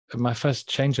my first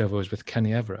changeover was with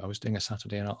Kenny Everett. I was doing a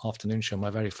Saturday afternoon show, my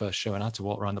very first show, and I had to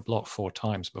walk around the block 4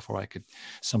 times before I could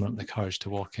summon up the courage to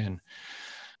walk in.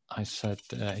 I said,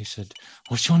 he said,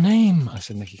 "What's your name?" I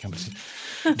said, "Nicky Campbell." He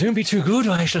said, "Don't be too good,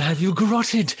 or I shall have you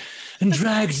garroted and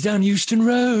dragged down Euston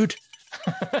Road."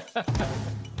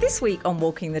 This week on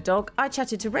Walking the Dog, I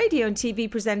chatted to radio and TV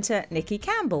presenter Nicky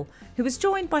Campbell, who was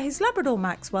joined by his Labrador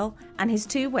Maxwell and his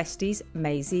 2 Westies,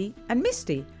 Maisie and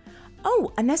Misty.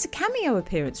 Oh, and there's a cameo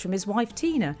appearance from his wife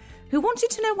Tina, who wanted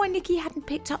to know why Nicky hadn't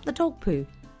picked up the dog poo.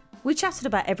 We chatted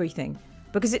about everything,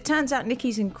 because it turns out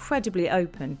Nicky's incredibly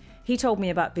open. He told me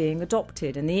about being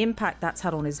adopted and the impact that's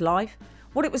had on his life,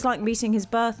 what it was like meeting his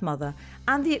birth mother,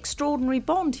 and the extraordinary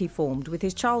bond he formed with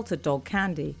his childhood dog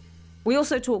Candy. We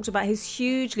also talked about his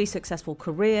hugely successful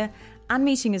career and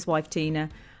meeting his wife Tina,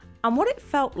 and what it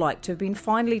felt like to have been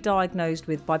finally diagnosed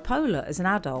with bipolar as an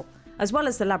adult, as well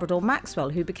as the Labrador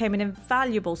Maxwell, who became an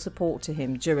invaluable support to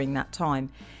him during that time.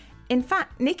 In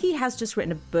fact, Nicky has just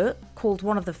written a book called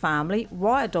One of the Family,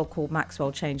 Why a Dog Called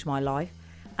Maxwell Changed My Life,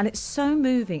 and it's so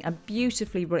moving and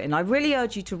beautifully written. I really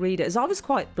urge you to read it, as I was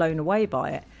quite blown away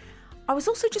by it. I was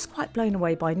also just quite blown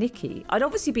away by Nicky. I'd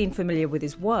obviously been familiar with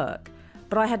his work,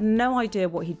 but I had no idea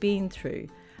what he'd been through.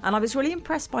 And I was really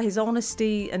impressed by his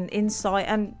honesty and insight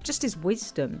and just his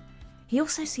wisdom. He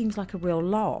also seems like a real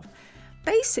laugh.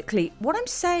 Basically, what I'm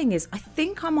saying is I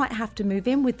think I might have to move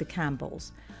in with the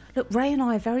Campbells. Look, Ray and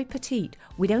I are very petite.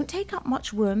 We don't take up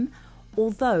much room,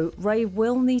 although Ray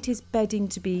will need his bedding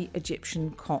to be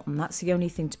Egyptian cotton. That's the only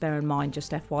thing to bear in mind,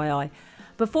 just FYI.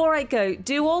 Before I go,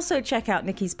 do also check out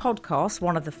Nicky's podcast,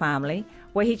 One of the Family,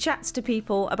 where he chats to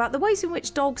people about the ways in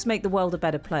which dogs make the world a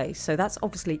better place. So that's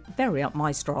obviously very up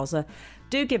my straza.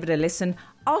 Do give it a listen.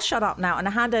 I'll shut up now and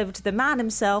hand over to the man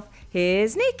himself.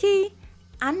 Here's Nicky,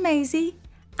 and Maisie,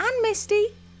 and Misty,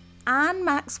 and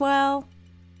Maxwell.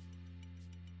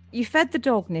 You fed the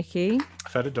dog, Nicky. I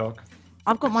fed a dog.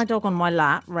 I've got my dog on my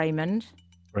lap, Raymond.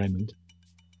 Raymond.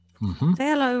 Mm-hmm. Say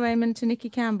hello, Raymond, to Nicky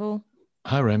Campbell.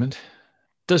 Hi, Raymond.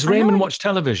 Does Raymond watch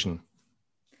television?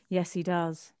 Yes, he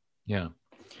does. Yeah.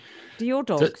 Do your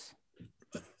dogs?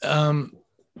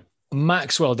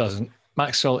 Maxwell doesn't.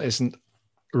 Maxwell isn't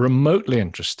remotely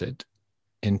interested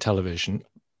in television,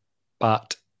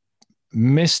 but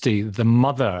Misty, the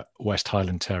mother West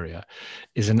Highland Terrier,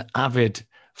 is an avid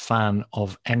fan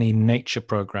of any nature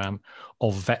program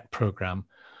or vet program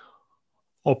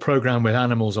or program with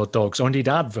animals or dogs, or indeed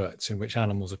adverts in which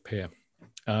animals appear.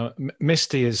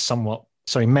 Misty is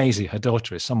Maisie, her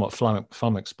daughter, is somewhat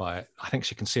flummoxed by it. I think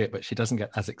she can see it, but she doesn't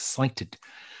get as excited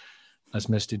as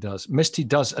Misty does. Misty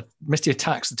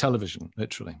attacks the television,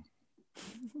 literally.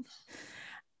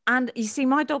 And you see,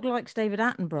 my dog likes David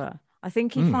Attenborough. I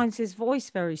think he finds his voice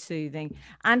very soothing.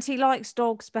 And he likes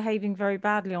dogs behaving very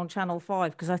badly on Channel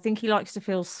 5, because I think he likes to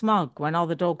feel smug when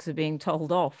other dogs are being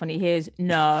told off and he hears,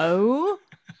 no.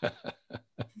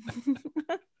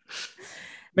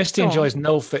 Misty enjoys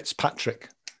Noel Fitzpatrick,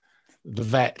 the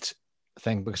vet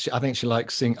thing, because I think she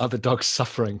likes seeing other dogs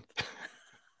suffering.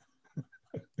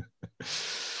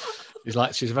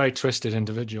 She's a very twisted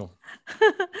individual.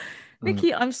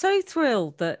 Nicky, I'm so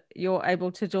thrilled that you're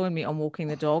able to join me on Walking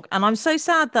the Dog, and I'm so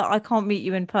sad that I can't meet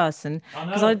you in person.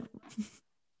 I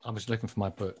was looking for my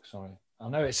book, sorry. I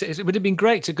know it would have been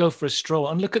great to go for a stroll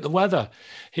and look at the weather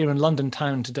here in London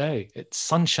town today. It's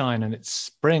sunshine and it's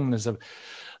spring. There's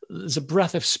a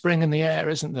breath of spring in the air,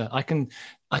 isn't there? I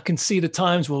can see the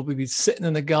times where we'll be sitting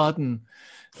in the garden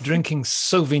drinking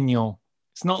Sauvignon.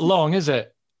 It's not long, is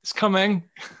it? It's coming.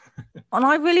 And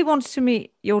I really wanted to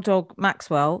meet your dog,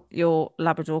 Maxwell, your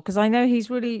Labrador, because I know he's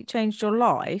really changed your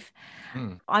life.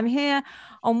 I'm here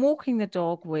on Walking the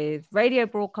Dog with radio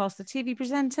broadcaster, TV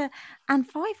presenter, and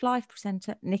 5 Live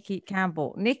presenter, Nicky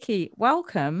Campbell. Nicky,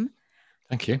 welcome.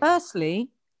 Thank you. Firstly,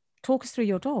 talk us through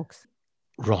your dogs.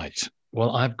 Right.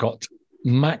 Well, I've got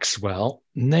Maxwell,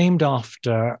 named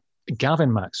after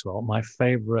Gavin Maxwell, my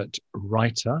favourite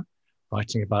writer,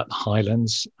 writing about the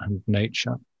Highlands and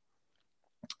nature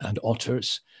and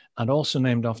otters, and also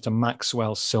named after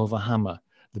Maxwell's Silver Hammer,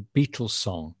 the Beatles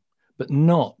song, but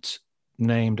not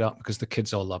named up, because the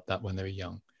kids all loved that when they were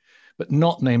young, but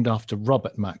not named after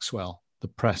Robert Maxwell, the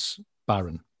press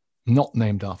baron, not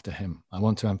named after him. I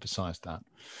want to emphasize that.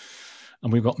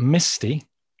 And we've got Misty,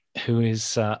 who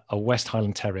is a West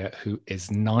Highland Terrier who is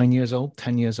 10 years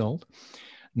old,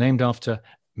 named after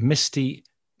Misty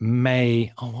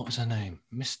May. Oh, what was her name?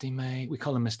 Misty May. We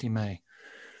call her Misty May.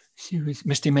 She was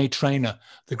Misty May Trainer,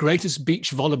 the greatest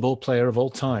beach volleyball player of all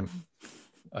time.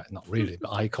 Not really,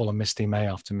 but I call her Misty May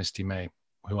after Misty May,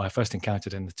 who I first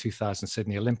encountered in the 2000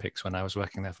 Sydney Olympics when I was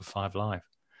working there for 5 Live.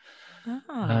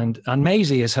 Ah. And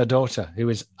Maisie is her daughter, who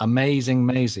is amazing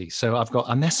Maisie. So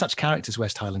and they're such characters,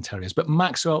 West Highland Terriers. But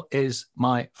Maxwell is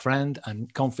my friend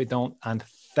and confidant and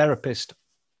therapist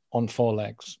on four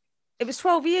legs. It was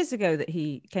 12 years ago that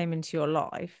he came into your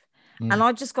life. And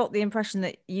I just got the impression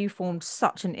that you formed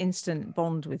such an instant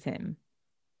bond with him.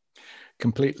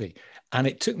 Completely. And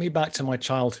it took me back to my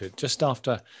childhood, just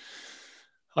after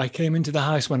I came into the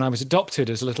house when I was adopted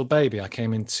as a little baby. I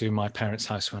came into my parents'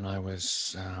 house when I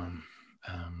was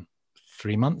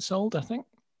 3 months old, I think,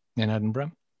 in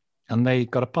Edinburgh. And they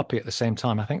got a puppy at the same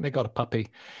time. I think they got a puppy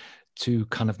to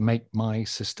kind of make my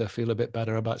sister feel a bit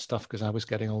better about stuff because I was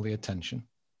getting all the attention.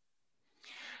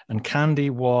 And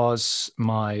Candy was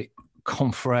my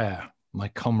confrère, my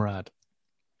comrade,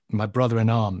 my brother in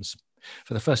arms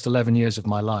for the first 11 years of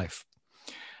my life.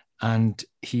 And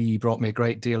he brought me a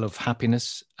great deal of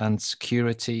happiness and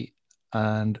security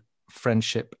and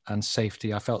friendship and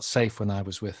safety. I felt safe when I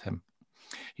was with him.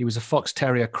 He was a Fox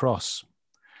Terrier cross.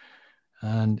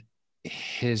 And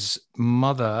his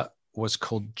mother was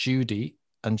called Judy,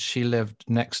 and she lived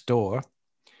next door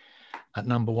at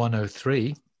number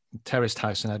 103, Terraced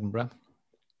House in Edinburgh,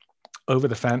 over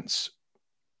the fence.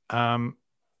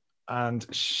 And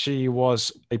she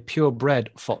was a purebred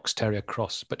Fox Terrier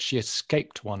cross, but she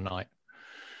escaped one night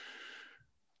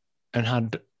and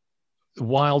had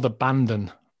wild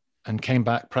abandon and came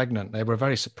back pregnant. They were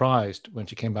very surprised when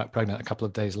she came back pregnant a couple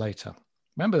of days later.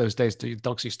 Remember those days,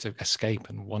 dogs used to escape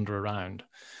and wander around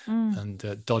and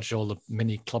dodge all the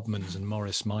mini clubmans and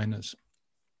Morris Minors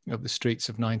of the streets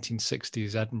of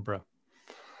 1960s Edinburgh,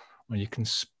 where you can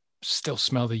still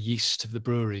smell the yeast of the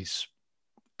breweries.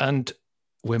 And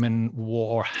women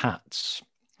wore hats.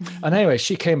 And anyway,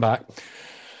 she came back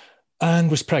and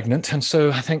was pregnant. And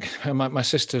so I think my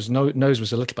sister's nose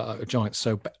was a little bit out of joint.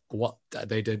 So what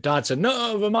they did, Dad said,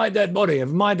 no, over my dead body,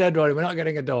 we're not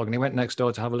getting a dog. And he went next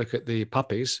door to have a look at the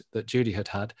puppies that Judy had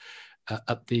at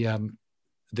I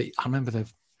remember the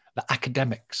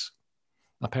academics.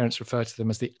 My parents referred to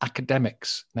them as the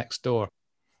academics next door.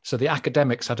 So the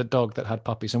academics had a dog that had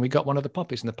puppies, and we got one of the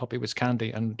puppies, and the puppy was Candy.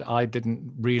 And I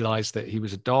didn't realize that he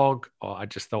was a dog, or I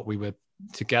just thought we were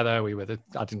together.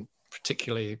 I didn't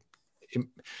particularly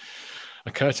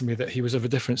occur to me that he was of a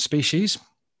different species.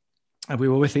 And we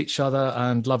were with each other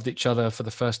and loved each other for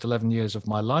the first 11 years of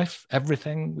my life.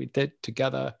 Everything we did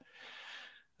together.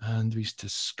 And we used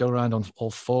to go around on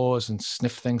all fours and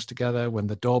sniff things together. When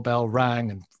the doorbell rang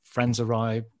and friends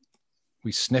arrived,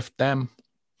 we sniffed them.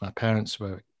 My parents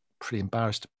were pretty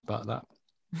embarrassed about that,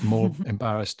 more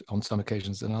embarrassed on some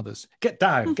occasions than others. Get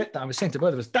down. I was saying to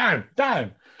both of us, down,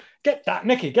 get that,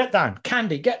 Nicky, get down,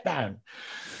 Candy, get down.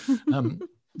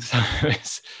 So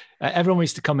everyone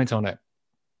used to comment on it.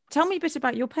 Tell me a bit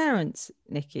about your parents,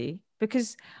 Nicky,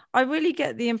 because I really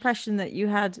get the impression that you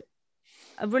had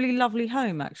a really lovely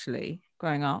home, actually,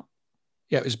 growing up.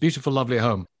 Yeah, it was a beautiful, lovely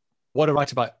home. What I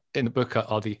write about in the book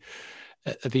are the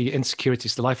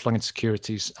insecurities, the lifelong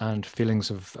insecurities and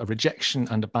feelings of rejection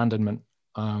and abandonment,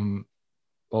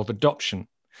 of adoption.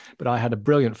 But I had a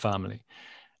brilliant family.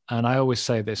 And I always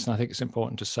say this, and I think it's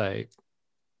important to say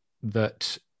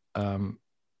that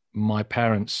my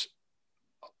parents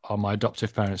are my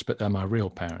adoptive parents, but they're my real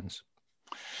parents.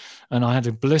 And I had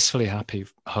a blissfully happy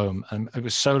home, and it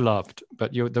was so loved.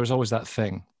 But there was always that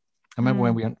thing. I remember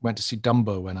when we went to see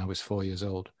Dumbo when I was 4 years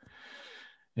old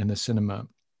in the cinema.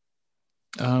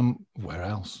 Where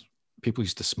else? People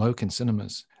used to smoke in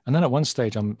cinemas. And then at one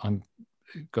stage, I'm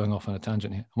going off on a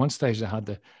tangent here. At one stage, they had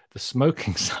the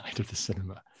smoking side of the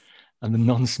cinema and the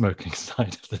non-smoking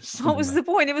side of the cinema. What was the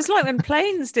point? It was like when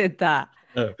planes did that.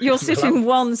 No. You're sitting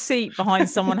one seat behind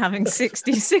someone having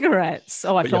 60 cigarettes.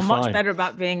 Oh, I feel much better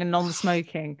about being a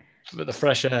non-smoking. But the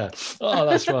fresh air. Oh,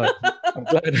 that's right. I'm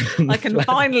glad. I can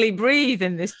finally breathe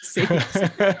in this seat.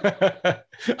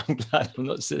 I'm glad I'm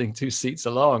not sitting 2 seats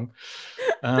along.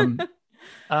 And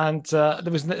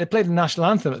they played the national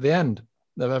anthem at the end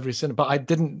of every cinema, but I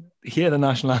didn't hear the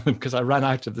national anthem because I ran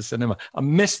out of the cinema. I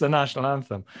missed the national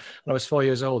anthem when I was 4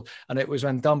 years old. And it was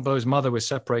when Dumbo's mother was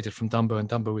separated from Dumbo, and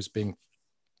Dumbo was being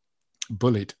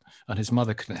bullied and his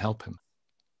mother couldn't help him.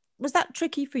 Was that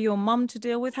tricky for your mum to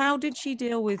deal with? How did she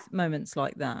deal with moments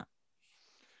like that?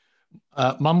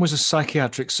 Mum was a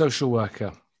psychiatric social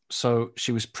worker, so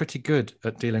she was pretty good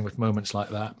at dealing with moments like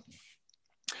that.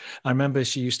 I remember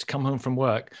she used to come home from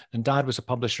work, and Dad was a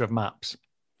publisher of maps.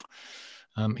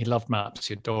 He loved maps,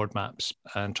 he adored maps,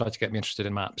 and tried to get me interested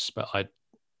in maps, but I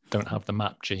don't have the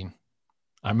map gene.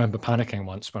 I remember panicking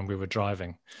once when we were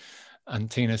driving, and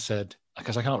Tina said,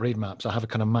 because I can't read maps, I have a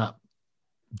kind of map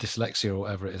dyslexia or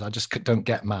whatever it is. I just don't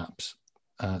get maps.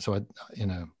 So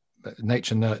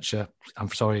nature, nurture. I'm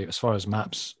sorry, as far as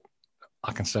maps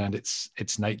are concerned,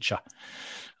 it's nature.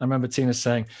 I remember Tina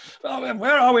saying, "Oh,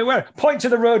 where are we? Where? Point to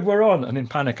the road we're on." And in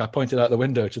panic, I pointed out the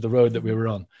window to the road that we were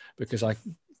on, because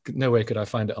no way could I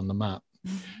find it on the map.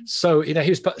 So,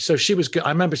 she was good. I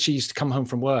remember she used to come home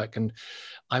from work, and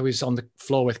I was on the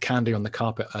floor with Candy on the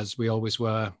carpet, as we always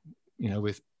were,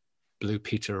 with Blue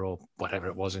Peter or whatever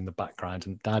it was in the background.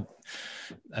 And Dad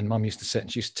and Mum used to sit,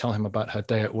 and she used to tell him about her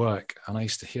day at work. And I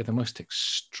used to hear the most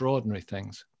extraordinary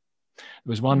things.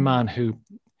 There was one man who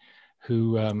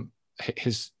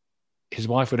his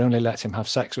wife would only let him have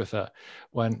sex with her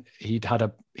when he'd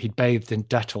bathed in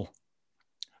Dettol.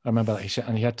 I remember that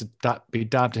he had to be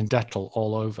dabbed in Dettol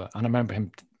all over. And I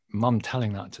remember Mum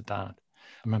telling that to Dad.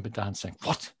 I remember Dad saying,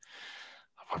 "What?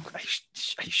 Are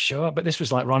you sure?" But this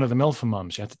was like run of the mill for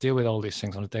mums. You had to deal with all these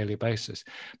things on a daily basis.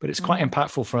 But it's quite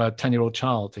impactful for a 10-year-old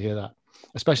child to hear that,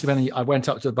 especially when I went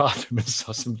up to the bathroom and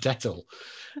saw some Dettol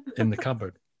in the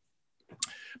cupboard.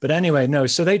 But anyway, no,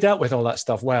 so they dealt with all that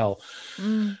stuff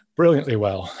brilliantly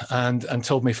well, and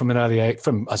told me from an early age,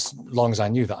 from as long as I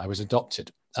knew, that I was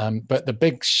adopted. But the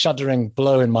big shuddering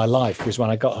blow in my life was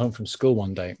when I got home from school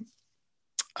one day,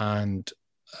 and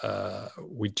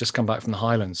we'd just come back from the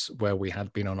Highlands, where we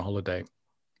had been on a holiday,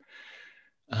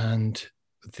 and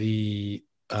Candy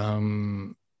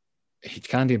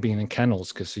had been in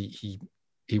kennels because he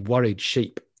worried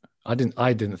sheep. I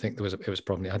didn't think it was a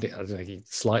problem. I think he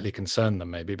slightly concerned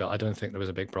them maybe, but I don't think there was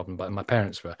a big problem. But my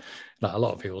parents were, like a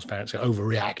lot of people's parents,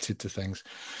 overreacted to things.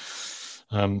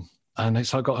 And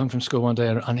so I got home from school one day,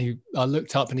 and I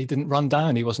looked up, and he didn't run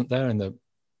down. He wasn't there in the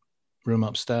room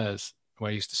upstairs where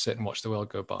I used to sit and watch the world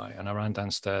go by. And I ran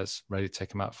downstairs, ready to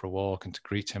take him out for a walk and to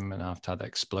greet him, and after that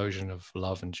explosion of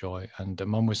love and joy. And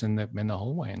Mum was in the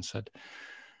hallway and said,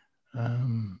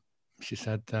 she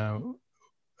said,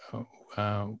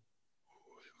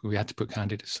 we had to put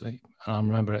Candy to sleep. And I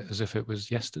remember it as if it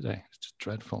was yesterday. It's just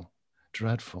dreadful,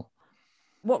 dreadful.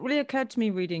 What really occurred to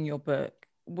me reading your book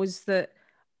was that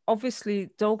obviously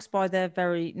dogs by their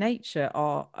very nature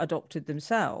are adopted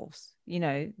themselves.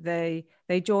 They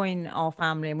join our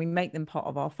family and we make them part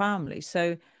of our family.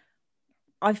 So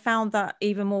I found that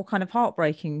even more kind of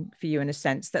heartbreaking for you, in a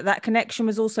sense, that connection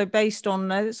was also based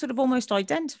on sort of almost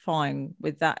identifying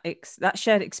with that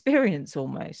shared experience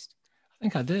almost. I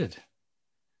think I did.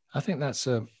 I think that's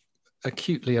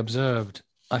acutely observed.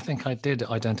 I think I did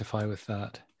identify with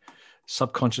that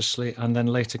subconsciously and then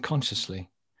later consciously.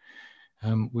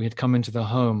 We had come into the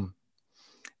home,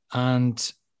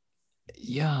 and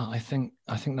yeah, I think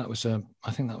that was a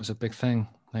big thing.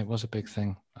 It was a big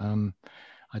thing.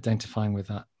 Identifying with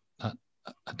that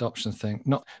adoption thing.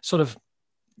 Not sort of,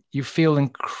 you feel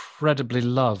incredibly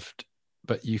loved,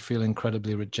 but you feel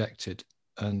incredibly rejected,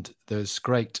 and there's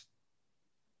great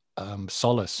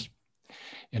solace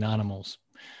in animals,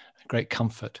 great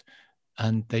comfort,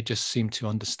 and they just seem to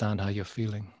understand how you're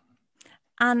feeling.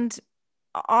 And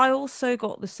I also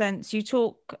got the sense you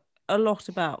talk a lot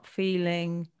about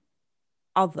feeling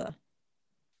other.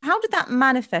 How did that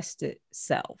manifest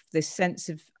itself, this sense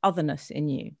of otherness in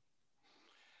you?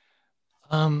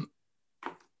 I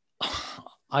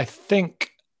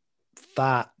think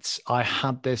that I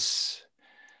had this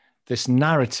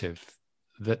narrative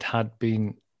that had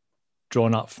been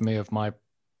drawn up for me of my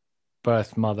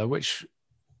birth mother, which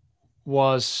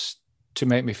was to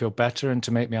make me feel better and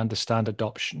to make me understand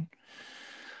adoption.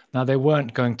 Now, they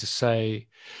weren't going to say,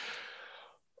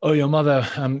 "Oh, your mother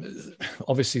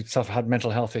obviously had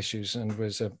mental health issues and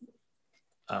was a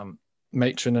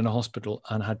matron in a hospital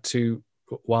and had 2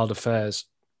 wild affairs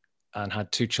and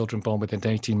had 2 children born within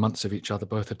 18 months of each other,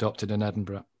 both adopted in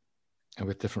Edinburgh and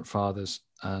with different fathers."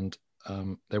 And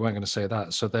they weren't going to say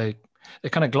that. So they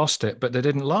kind of glossed it, but they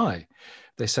didn't lie.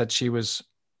 They said she was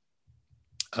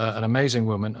an amazing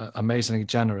woman, amazingly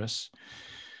generous,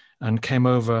 and came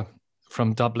over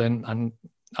from Dublin, and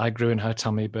I grew in her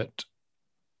tummy, but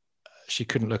she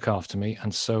couldn't look after me.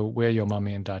 And so we're your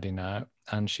mummy and daddy now.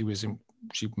 And she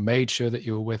made sure that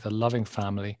you were with a loving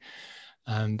family,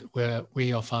 and we're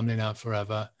your family now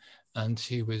forever. And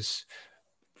she was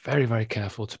very, very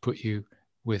careful to put you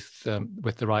with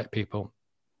the right people.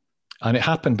 And it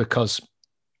happened because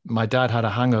my dad had a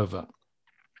hangover,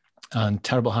 and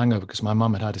terrible hangover, because my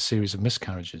mum had a series of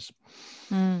miscarriages.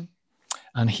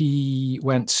 And he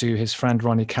went to his friend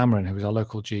Ronnie Cameron, who was our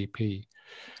local GP,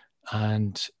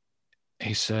 and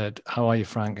he said, "How are you,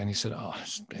 Frank?" And he said, "Oh,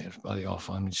 it's bloody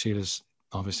awful." I mean, Sheila's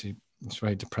obviously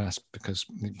very depressed because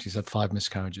she's had 5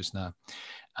 miscarriages now.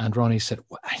 And Ronnie said,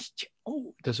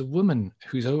 "Oh, there's a woman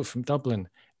who's over from Dublin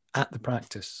at the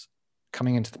practice,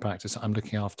 coming into the practice I'm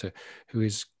looking after, who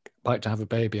is about to have a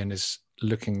baby and is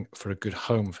looking for a good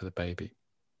home for the baby.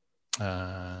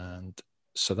 And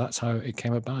so that's how it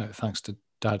came about, thanks to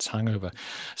Dad's hangover.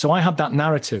 So I had that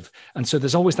narrative. And so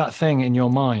there's always that thing in your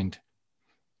mind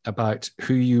about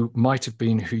who you might have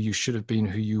been, who you should have been,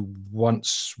 who you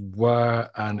once were,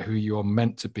 and who you're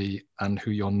meant to be, and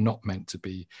who you're not meant to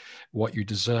be, what you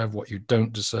deserve, what you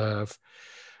don't deserve.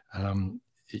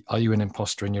 Are you an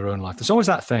imposter in your own life? There's always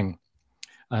that thing.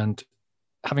 And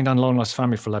having done Long Lost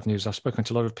Family for 11 years, I've spoken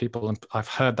to a lot of people and I've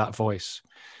heard that voice.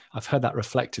 I've heard that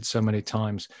reflected so many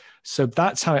times. So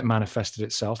that's how it manifested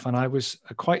itself. And I was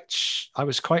quite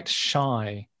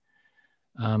shy.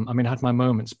 I mean, I had my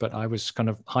moments, but I was kind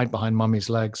of hide behind mummy's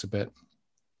legs a bit,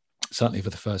 certainly for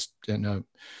the first,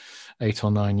 8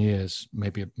 or 9 years,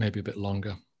 maybe a bit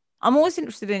longer. I'm always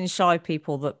interested in shy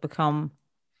people that become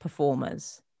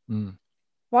performers.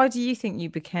 Why do you think you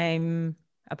became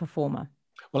a performer?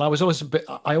 Well,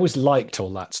 I always liked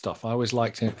all that stuff. I always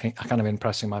liked kind of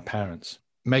impressing my parents,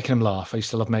 making them laugh. I used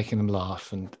to love making them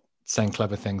laugh and saying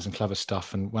clever things and clever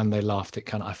stuff. And when they laughed,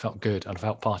 I felt good. I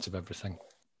felt part of everything.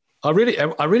 I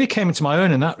really came into my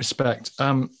own in that respect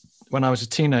when I was a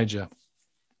teenager,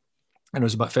 and it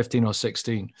was about 15 or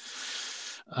 16.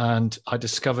 And I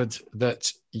discovered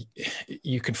that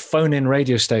you could phone in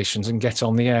radio stations and get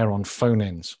on the air on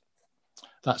phone-ins.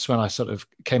 That's when I sort of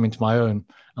came into my own,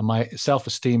 and my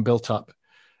self-esteem built up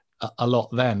a lot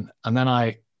then. And then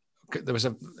I was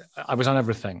on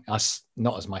everything,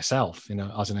 not as myself,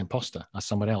 as an imposter, as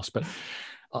someone else. But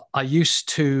I used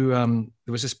to,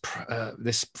 there was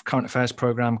this current affairs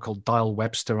program called Dial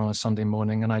Webster on a Sunday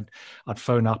morning, and I'd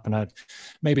phone up and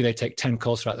maybe they'd take 10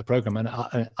 calls throughout the program, and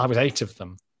I was 8 of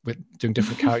them, with doing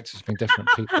different characters, being different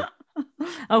people.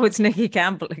 Oh, it's Nicky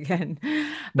Campbell again.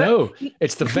 No,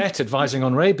 it's the vet advising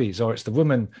on rabies, or it's the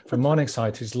woman from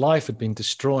Morningside whose life had been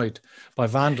destroyed by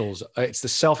vandals. It's the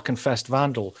self-confessed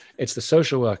vandal. It's the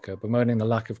social worker bemoaning the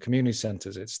lack of community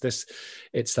centres.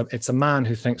 It's a man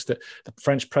who thinks that the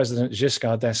French President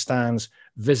Giscard d'Estaing's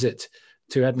visit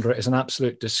to Edinburgh is an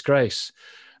absolute disgrace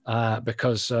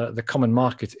because the common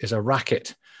market is a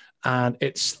racket. And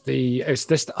it's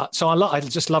this. So I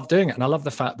just love doing it, and I love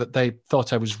the fact that they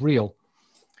thought I was real.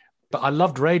 But I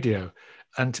loved radio,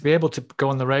 and to be able to go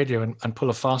on the radio and pull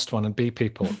a fast one and be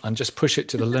people and just push it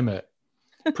to the limit.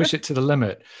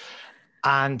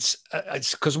 And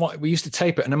it's because we used to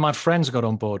tape it, and then my friends got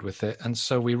on board with it, and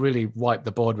so we really wiped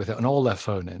the board with it on all their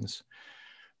phone-ins.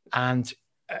 And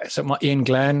so Ian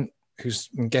Glenn, who's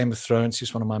in Game of Thrones,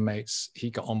 he's one of my mates, he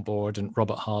got on board, and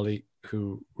Robert Harley,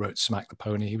 who wrote Smack the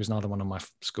Pony, he was another one of my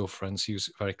school friends. He was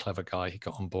a very clever guy. He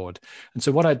got on board. And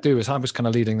so what I'd do is I was kind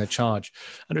of leading the charge.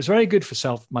 And it was very good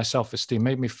for my self-esteem,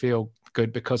 made me feel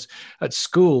good, because at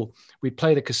school, we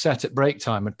played a cassette at break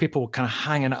time, and people were kind of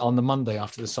hanging out on the Monday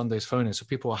after the Sunday's phone-in. So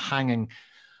people were hanging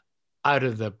out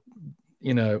of the,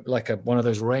 like one of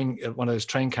those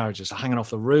train carriages, hanging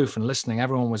off the roof and listening.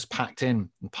 Everyone was packed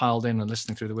in and piled in and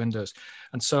listening through the windows.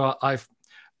 And so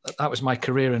that was my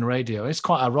career in radio. It's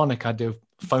quite ironic I do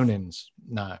phone-ins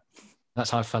now.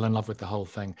 That's how I fell in love with the whole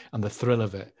thing and the thrill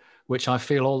of it, which I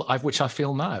feel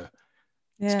now.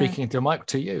 Yeah. Speaking to Mike,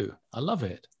 to you, I love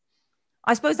it.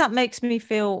 I suppose that makes me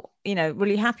feel,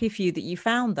 really happy for you that you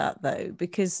found that, though,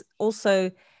 because also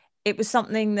it was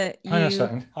something that you... Hang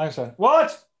on a second.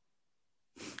 What?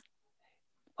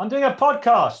 I'm doing a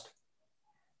podcast.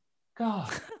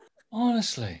 God,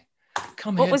 honestly.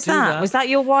 Come here. What was that? Was that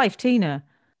your wife, Tina?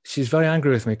 She's very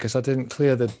angry with me because I didn't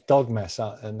clear the dog mess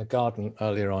out in the garden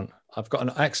earlier on. I've got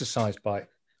an exercise bike,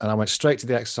 and I went straight to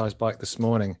the exercise bike this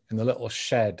morning in the little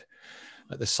shed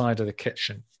at the side of the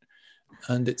kitchen.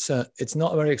 And it's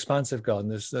not a very expansive garden.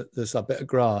 There's a bit of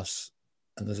grass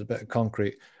and there's a bit of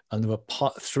concrete, and there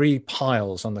were 3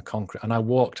 piles on the concrete, and I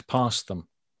walked past them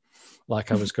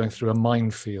like I was going through a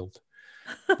minefield.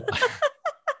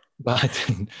 But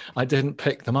I didn't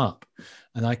pick them up.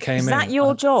 And I came in. Is that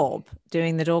your job,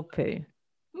 doing the dog poo?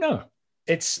 No,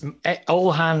 it's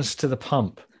all hands to the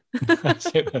pump.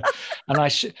 And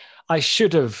I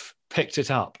should have picked it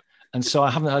up. And so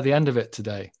I haven't heard the end of it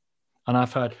today. And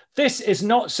I've heard, this is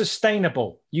not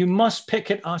sustainable. You must pick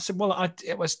it. I said, well, I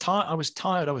was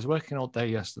tired. I was working all day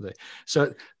yesterday.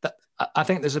 So I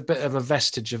think there's a bit of a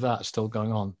vestige of that still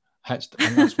going on. And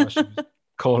that's why she was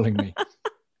calling me.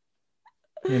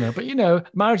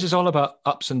 But marriage is all about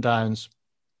ups and downs,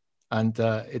 and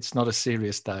it's not a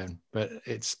serious down, but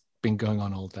it's been going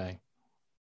on all day.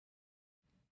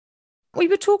 We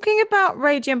were talking about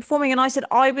radio and performing, and I said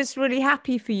I was really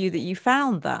happy for you that you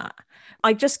found that.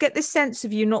 I just get this sense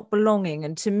of you not belonging,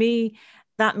 and to me,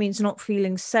 that means not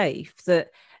feeling safe.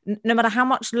 That no matter how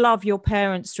much love your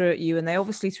parents threw at you, and they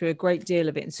obviously threw a great deal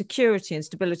of it, and security and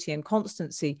stability and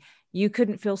constancy, you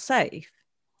couldn't feel safe?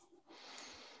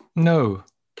 No,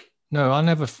 no, I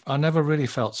never really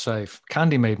felt safe.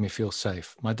 Candy made me feel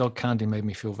safe. My dog Candy made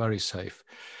me feel very safe.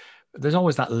 There's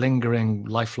always that lingering,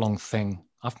 lifelong thing.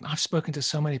 I've spoken to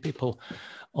so many people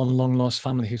on Long Lost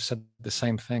Family who've said the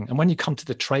same thing. And when you come to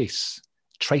the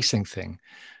tracing thing,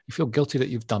 you feel guilty that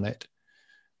you've done it,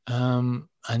 and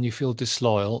you feel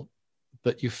disloyal,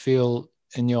 but you feel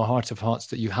in your heart of hearts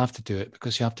that you have to do it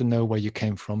because you have to know where you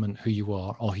came from and who you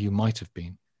are, or who you might have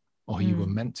been, or who you were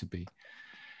meant to be.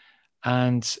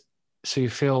 And so you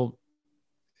feel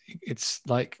it's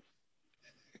like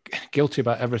guilty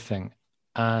about everything,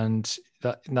 and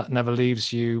that never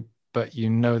leaves you, but you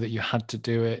know that you had to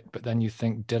do it, but then you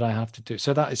think, did I have to do it?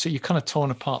 So you're kind of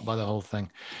torn apart by the whole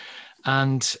thing.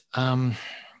 And I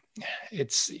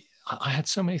had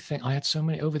so many things. I had so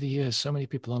many over the years, so many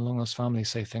people on Long Lost Family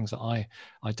say things that I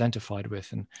identified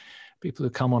with, and people who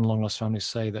come on Long Lost Family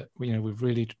say that, you know, we've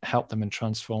really helped them and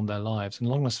transformed their lives. And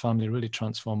Long Lost Family really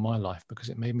transformed my life because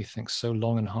it made me think so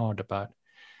long and hard about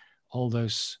all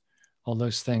those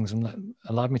things, and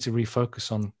allowed me to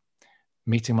refocus on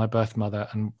meeting my birth mother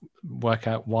and work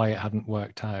out why it hadn't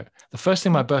worked out. The first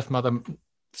thing my birth mother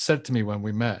said to me when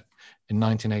we met in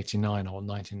 1989 or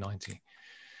 1990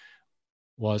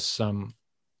 was,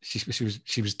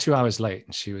 she was 2 hours late,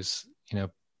 and she was, you know,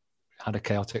 had a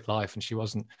chaotic life, and she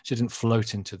didn't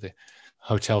float into the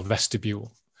hotel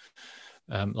vestibule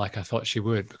like I thought she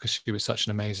would, because she was such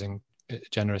an amazing,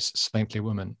 generous, saintly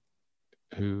woman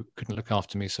who couldn't look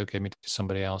after me, so gave me to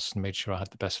somebody else and made sure I had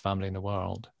the best family in the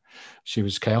world. She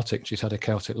was chaotic. She's had a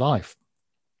chaotic life.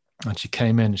 And she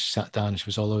came in, she sat down, and she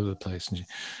was all over the place. And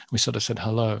we sort of said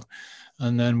hello.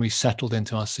 And then we settled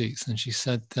into our seats, and she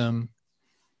said,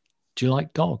 do you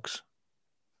like dogs?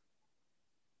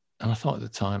 And I thought at the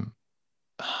time,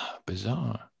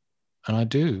 bizarre. And I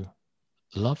do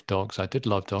love dogs. I did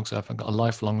love dogs. I've got a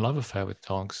lifelong love affair with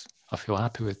dogs. I feel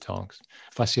happy with dogs.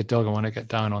 If I see a dog, I want to get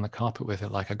down on the carpet with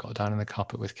it, like I got down on the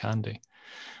carpet with Candy.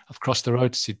 I've crossed the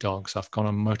road to see dogs. I've gone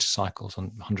on motorcycles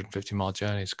on 150-mile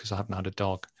journeys because I haven't had a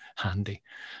dog handy.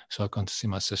 So I've gone to see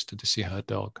my sister to see her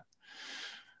dog.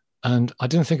 And I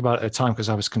didn't think about it at the time because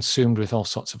I was consumed with all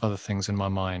sorts of other things in my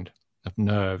mind, of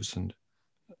nerves and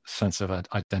sense of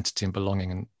identity and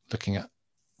belonging, and looking at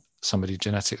somebody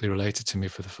genetically related to me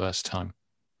for the first time.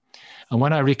 And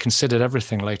when I reconsidered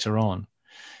everything later on,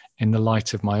 in the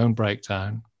light of my own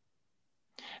breakdown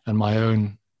and my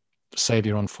own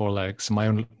savior on four legs, and my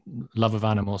own love of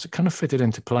animals, it kind of fitted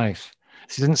into place.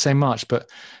 She didn't say much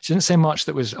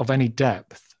that was of any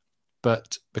depth,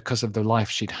 but because of the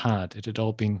life she'd had, it had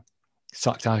all been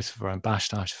sucked out of her and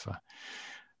bashed out of her.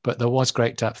 But there was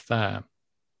great depth there.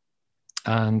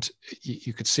 And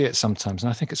you could see it sometimes. And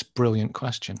I think it's a brilliant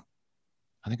question.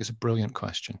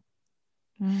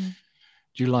 Mm.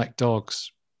 Do you like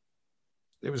dogs?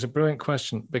 It was a brilliant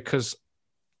question because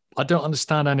I don't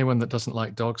understand anyone that doesn't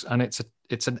like dogs. And it's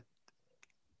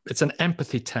an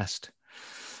empathy test.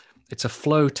 It's a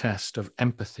flow test of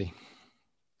empathy.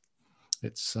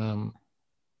 It's a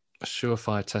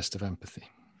surefire test of empathy.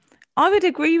 I would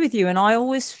agree with you. And I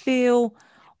always feel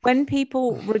when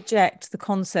people reject the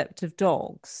concept of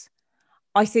dogs,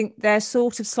 I think they're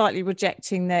sort of slightly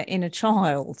rejecting their inner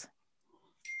child.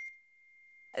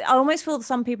 I almost feel that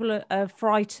some people are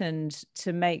frightened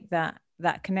to make that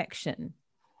connection.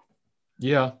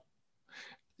 Yeah.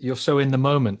 You're so in the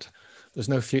moment. There's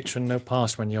no future and no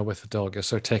past when you're with a dog. You're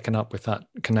so taken up with that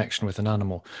connection with an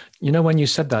animal. You know, when you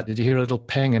said that, did you hear a little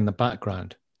ping in the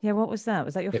background? Yeah, what was that?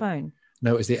 Was that your phone?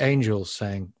 No, it was the angels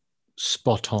saying,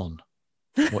 spot on,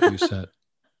 what you said.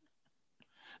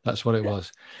 That's what it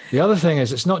was. The other thing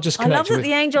is, it's not just connected. I love that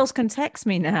the angels can text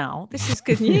me now. This is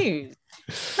good news.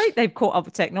 Great, they've caught up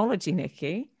with technology,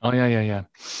 Nicky. Oh, yeah.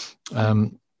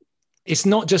 It's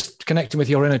not just connecting with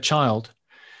your inner child.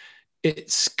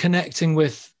 It's connecting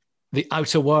with the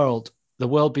outer world, the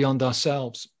world beyond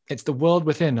ourselves. It's the world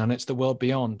within and it's the world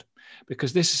beyond.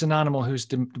 Because this is an animal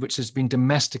which has been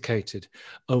domesticated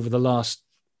over the last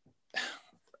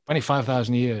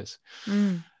 25,000 years.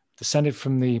 Descended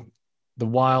from the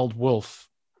wild wolf,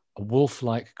 a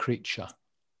wolf-like creature,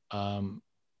 in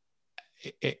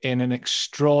an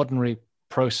extraordinary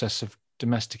process of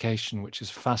domestication, which is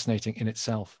fascinating in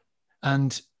itself.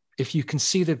 And if you can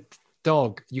see the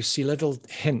dog, you see little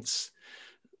hints,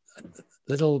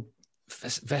 little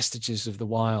vestiges of the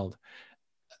wild,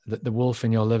 the wolf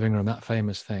in your living room, that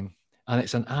famous thing. And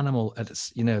it's an animal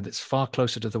that's far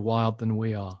closer to the wild than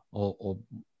we are, or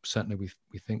certainly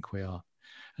we think we are.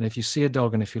 And if you see a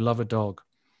dog and if you love a dog,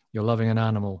 you're loving an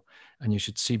animal. and you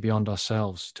should see beyond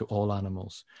ourselves to all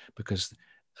animals, because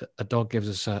a dog gives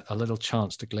us a little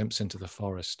chance to glimpse into the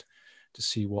forest, to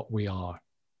see what we are,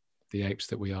 the apes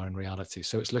that we are in reality.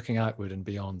 So it's looking outward and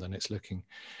beyond, and it's looking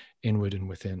inward and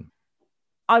within.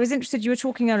 I was interested, you were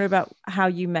talking earlier about how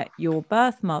you met your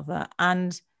birth mother,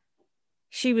 and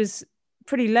she was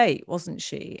pretty late, wasn't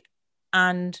she?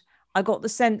 And I got the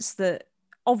sense that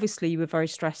obviously you were very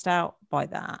stressed out by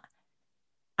that.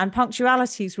 And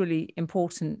punctuality is really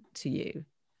important to you.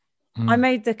 I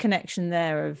made the connection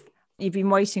there of you've been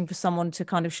waiting for someone to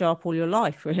kind of show up all your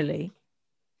life, really.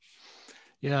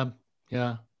 Yeah.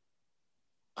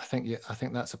 I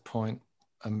think that's a point.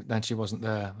 Then she wasn't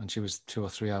there, and she was 2 or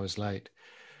 3 hours late.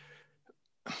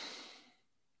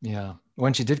 Yeah.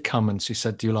 When she did come and she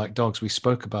said, "Do you like dogs?" We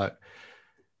spoke about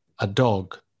a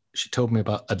dog. She told me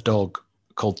about a dog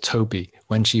called Toby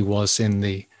when she was in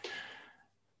the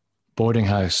boarding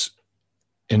house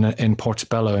in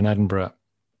Portobello in Edinburgh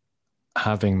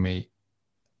having me.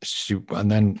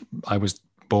 And then I was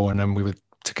born, and we were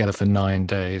together for 9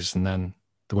 days, and then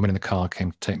the woman in the car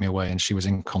came to take me away, and she was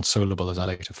inconsolable, as I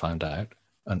later found out,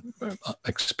 and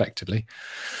unexpectedly.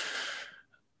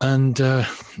 And there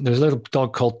was a little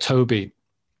dog called Toby,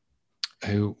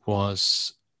 who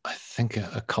was, I think,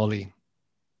 a collie,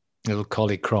 a little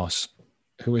collie cross,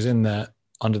 who was in there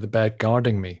under the bed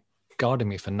guarding me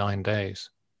for 9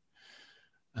 days.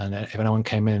 And if anyone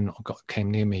came in or came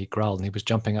near me, he growled, and he was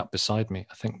jumping up beside me.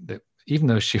 I think that even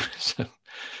though she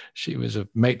was a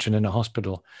matron in a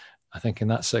hospital, I think in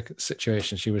that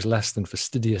situation she was less than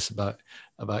fastidious about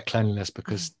cleanliness,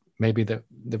 because maybe there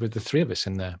were the three of us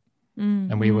in there,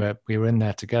 and we were in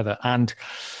there together. And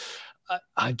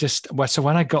so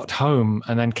when I got home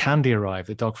and then Candy arrived,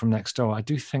 the dog from next door, I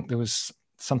do think there was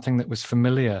something that was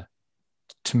familiar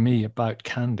to me about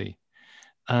Candy.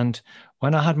 And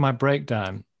when I had my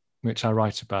breakdown, which I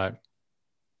write about,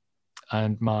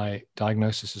 and my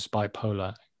diagnosis is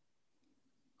bipolar,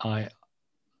 I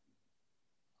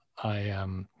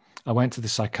went to the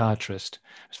psychiatrist.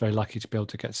 I was very lucky to be able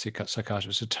to get a psychiatrist. It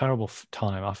was a terrible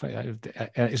time.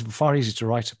 It's far easier to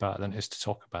write about than it is to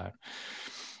talk about.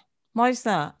 Why is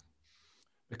that?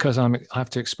 Because I have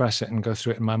to express it and go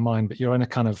through it in my mind, but you're in a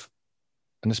kind of,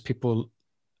 and there's people,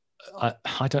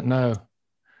 I don't know.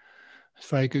 It's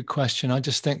a very good question. I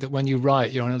just think that when you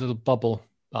write, you're in a little bubble.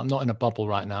 I'm not in a bubble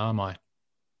right now, am I?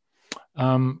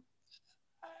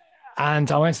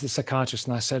 And I went to the psychiatrist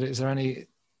and I said, "Is there any,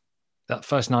 that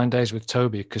first 9 days with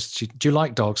Toby, because do you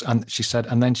like dogs?" And she said,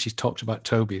 and then she talked about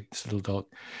Toby, this little dog.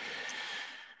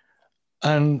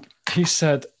 And he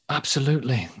said,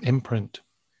 "Absolutely, imprint.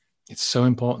 It's so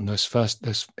important.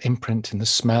 There's imprint in the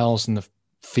smells and the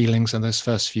feelings in those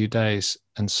first few days."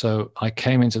 And so I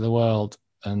came into the world,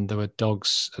 and there were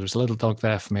dogs. There was a little dog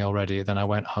there for me already. Then I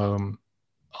went home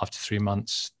after 3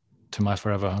 months to my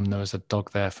forever home. There was a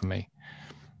dog there for me.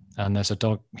 And there's a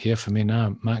dog here for me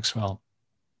now, Maxwell.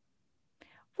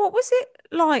 What was it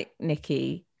like,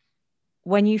 Nicky,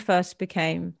 when you first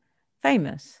became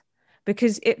famous?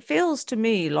 Because it feels to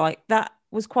me like that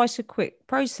was quite a quick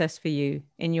process for you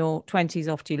in your 20s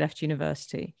after you left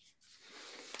university.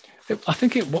 I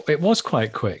think it was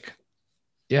quite quick.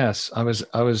 Yes, I was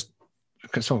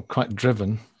sort of quite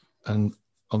driven, and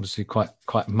obviously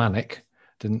quite manic.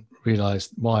 Didn't realize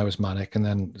why I was manic, and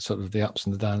then sort of the ups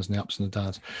and the downs and the ups and the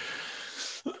downs.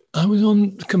 I was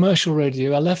on commercial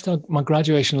radio. I left my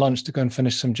graduation lunch to go and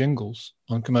finish some jingles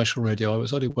on commercial radio. I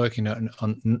was already working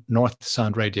on North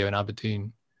Sound Radio in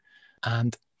Aberdeen.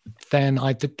 And then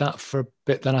I did that for a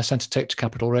bit. Then I sent a tape to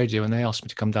Capital Radio, and they asked me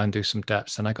to come down and do some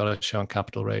depths. And I got a show on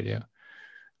Capital Radio,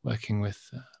 working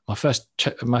with my first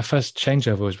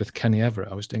changeover was with Kenny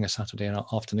Everett. I was doing a Saturday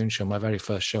afternoon show, my very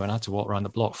first show, and I had to walk around the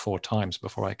block 4 times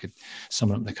before I could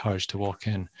summon up the courage to walk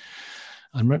in.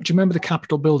 And do you remember the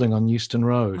Capitol building on Euston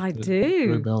Road? I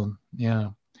do. Yeah.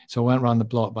 So I went around the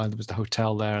block. There was the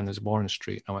hotel there, and there's Warren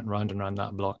Street. I went round and round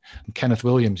that block. And Kenneth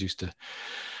Williams used to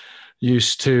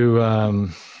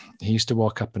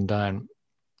walk up and down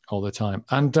all the time.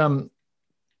 And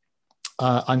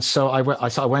so I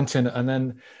went in, and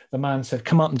then the man said,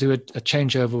 "Come up and do a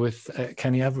changeover with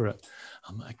Kenny Everett."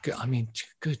 I'm like, I mean,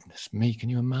 goodness me, can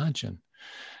you imagine?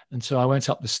 And so I went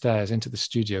up the stairs into the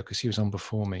studio because he was on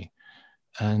before me.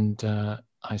 And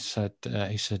I said,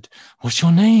 he said, "What's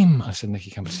your name?" I said,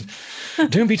 "Nicky Campbell." He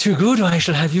said, "Don't be too good, or I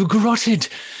shall have you garroted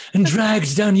and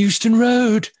dragged down Euston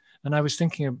Road." And I was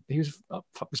thinking, it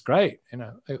was great, you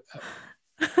know.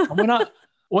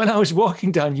 When I was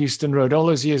walking down Euston Road all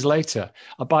those years later,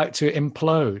 about to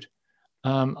implode,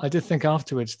 I did think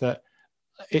afterwards that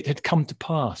it had come to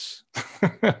pass.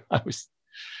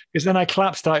 Because then I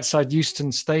collapsed outside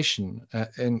Euston Station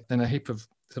in a heap of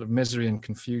sort of misery and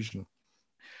confusion.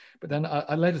 But then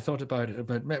I later thought about it,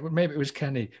 but maybe it was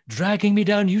Kenny dragging me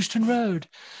down Euston Road.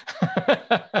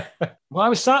 Well, I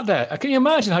was sat there. Can you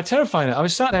imagine how terrifying it? I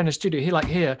was sat there in a studio,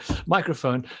 here,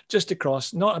 microphone just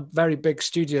across, not a very big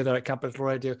studio there at Capital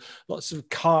Radio, lots of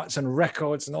carts and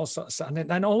records and all sorts of stuff. And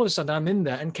then all of a sudden I'm in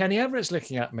there and Kenny Everett's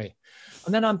looking at me.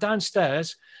 And then I'm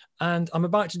downstairs and I'm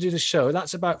about to do the show.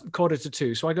 That's about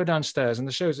 1:45. So I go downstairs and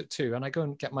the show's at 2 and I go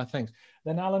and get my things.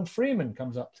 Then Alan Freeman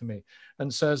comes up to me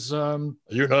and says, are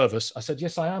you nervous? I said,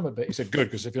 yes, I am a bit. He said, good,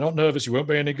 because if you're not nervous, you won't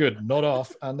be any good. Nod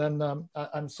off. And then,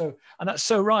 and that's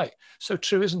so right. So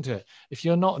true, isn't it? If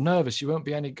you're not nervous, you won't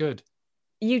be any good.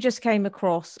 You just came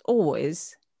across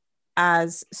always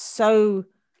as so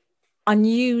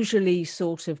unusually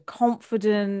sort of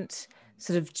confident,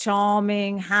 sort of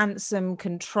charming, handsome,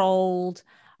 controlled.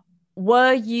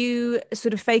 Were you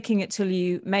sort of faking it till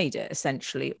you made it,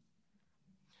 essentially?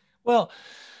 Well,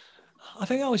 I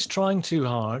think I was trying too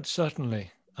hard,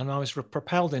 certainly. And I was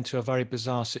propelled into a very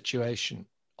bizarre situation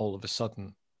all of a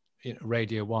sudden.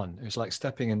 Radio 1. It was like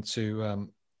stepping into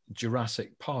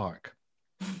Jurassic Park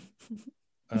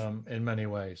in many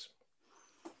ways.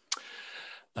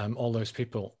 All those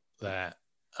people there,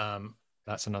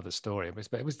 that's another story. But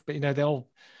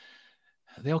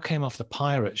they all came off the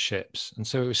pirate ships, and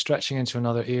so it was stretching into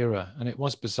another era, and it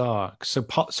was bizarre. So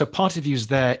part of you's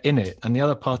there in it, and the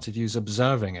other part of you's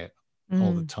observing it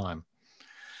all the time.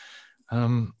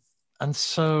 And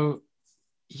so,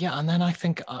 yeah, and then I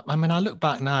think, I look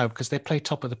back now because they play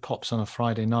Top of the Pops on a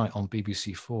Friday night on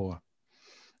BBC4,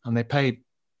 and they played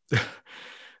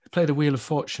the Wheel of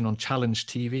Fortune on Challenge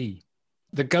TV.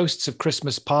 The ghosts of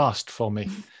Christmas past for me,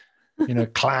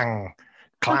 clang,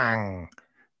 clang.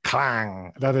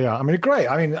 Clang. There they are. I mean, great.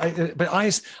 I mean,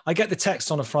 I get the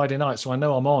text on a Friday night, so I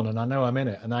know I'm on and I know I'm in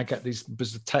it. And I get these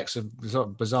texts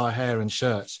of bizarre hair and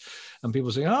shirts, and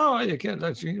people say, "Oh, you get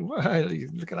look at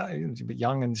that, you're a bit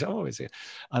young and so."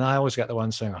 And I always get the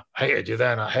one saying, "I hated you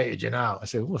then, I hated you now." I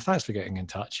say, "Well, thanks for getting in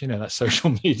touch. That's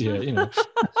social media.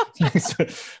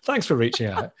 Thanks for reaching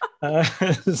out.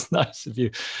 It's nice of you."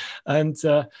 And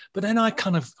but then I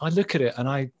look at it and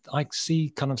I see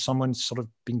kind of someone sort of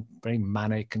being very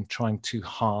manic and trying too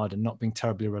hard and not being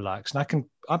terribly relaxed. And I can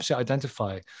absolutely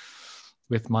identify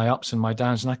with my ups and my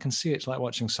downs. And I can see it's like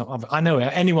watching I know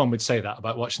anyone would say that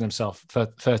about watching themselves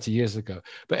 30 years ago.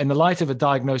 But in the light of a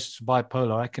diagnosis of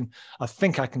bipolar, I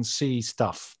think I can see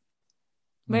stuff.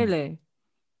 Really?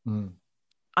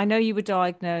 I know you were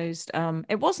diagnosed.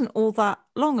 It wasn't all that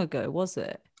long ago, was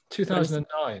it?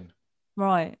 2009.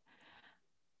 Right.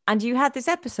 And you had this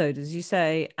episode, as you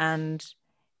say, and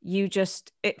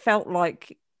it felt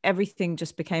like everything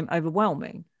just became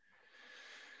overwhelming.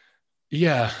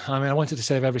 Yeah. I mean, I wanted to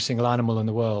save every single animal in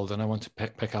the world, and I want to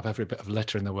pick up every bit of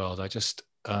litter in the world.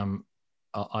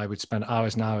 I would spend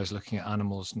hours and hours looking at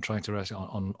animals and trying to rescue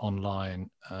online,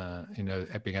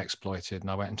 being exploited. And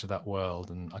I went into that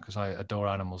world, and because I adore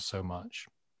animals so much,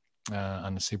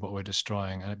 and see what we're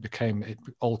destroying, and it became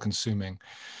all-consuming.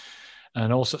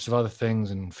 And all sorts of other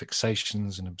things, and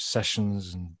fixations and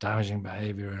obsessions and damaging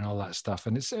behavior and all that stuff.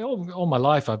 And it's all my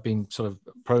life I've been sort of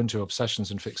prone to obsessions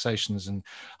and fixations and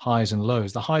highs and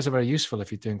lows. The highs are very useful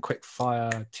if you're doing quick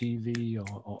fire TV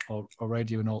or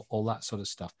radio and all that sort of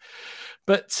stuff.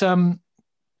 But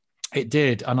it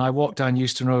did. And I walked down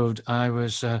Euston Road. I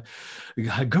was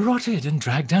garroted and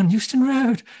dragged down Euston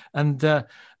Road. And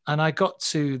I got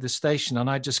to the station and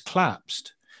I just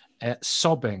collapsed,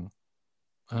 sobbing.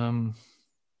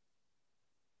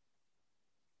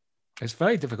 It's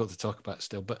very difficult to talk about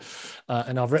still, but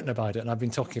and I've written about it and I've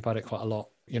been talking about it quite a lot,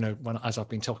 as I've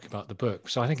been talking about the book.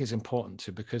 So I think it's important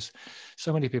because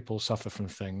so many people suffer from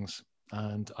things,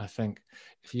 and I think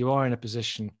if you are in a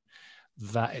position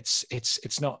that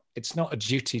it's not a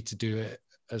duty to do it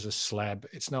as a slab,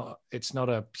 it's not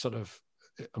a sort of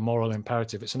a moral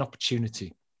imperative. It's an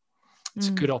opportunity. It's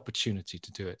a good opportunity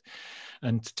to do it,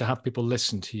 and to have people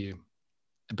listen to you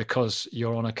because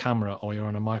you're on a camera or you're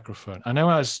on a microphone. I know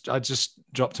I just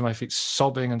dropped to my feet,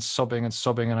 sobbing and sobbing and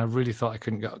sobbing, and I really thought I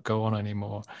couldn't go on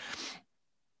anymore.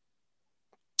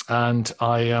 And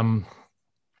I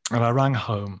rang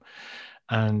home,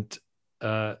 and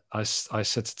I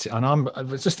said to, and I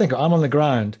was just thinking, I'm on the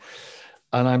ground,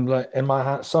 and I'm like in my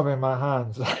hand, sobbing in my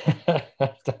hands.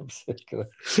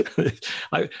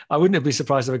 I wouldn't be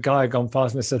surprised if a guy had gone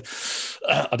past and said,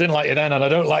 "I didn't like you then, and I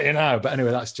don't like you now." But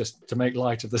anyway, that's just to make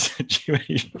light of the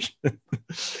situation.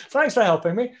 Thanks for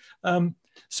helping me.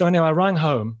 So anyway, I rang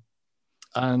home,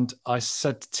 and I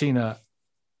said to Tina,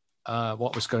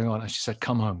 what was going on. And she said,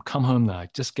 come home now.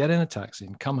 Just get in a taxi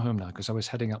and come home now. Because I was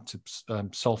heading up to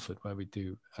Salford, where we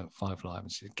do Five Live.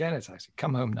 And she said, get in a taxi,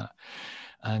 come home now.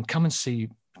 And come and see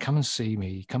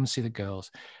me, come and see the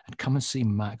girls, and come and see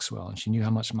Maxwell. And she knew how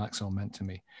much Maxwell meant to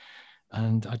me.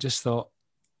 And I just thought,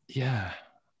 yeah.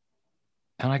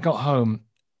 And I got home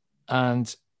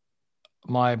and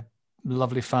my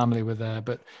lovely family were there,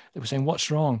 but they were saying,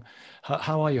 what's wrong?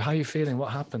 How are you? How are you feeling?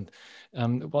 What happened?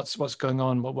 What's going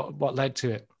on? What led to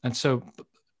it? And so,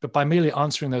 but by merely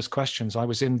answering those questions, I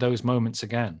was in those moments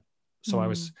again. So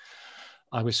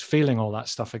I was feeling all that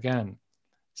stuff again.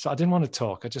 So I didn't want to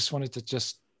talk. I just wanted to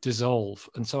just dissolve.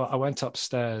 And so I went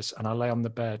upstairs and I lay on the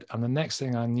bed. And the next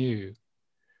thing I knew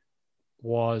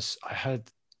was I heard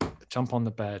jump on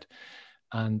the bed,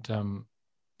 and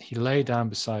he lay down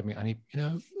beside me, and he,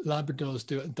 Labradors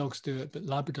do it and dogs do it, but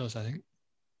Labradors,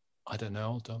 I don't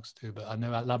know, all dogs do, but I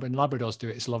know Labradors do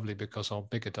it. It's lovely because all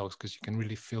bigger dogs, because you can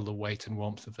really feel the weight and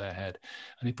warmth of their head.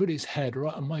 And he put his head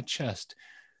right on my chest,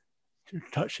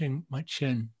 just touching my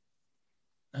chin,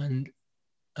 and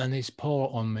his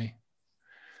paw on me.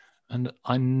 And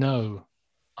I know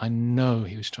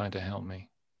he was trying to help me.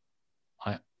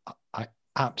 I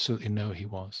absolutely know he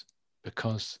was,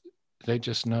 because they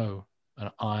just know. And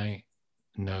I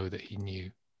know that he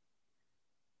knew.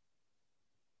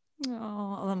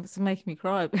 Oh, that's making me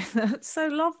cry. That's so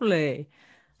lovely.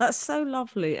 That's so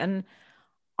lovely. And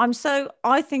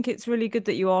I think it's really good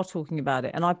that you are talking about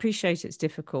it. And I appreciate it's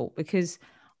difficult, because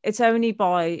it's only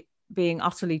by being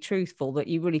utterly truthful that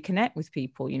you really connect with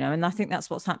people, and I think that's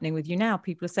what's happening with you now.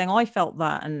 People are saying, I felt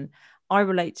that and I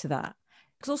relate to that.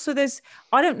 Because also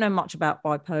I don't know much about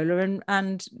bipolar,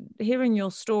 and hearing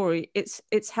your story,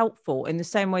 it's helpful in the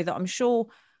same way that I'm sure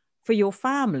for your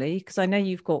family, because I know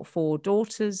you've got 4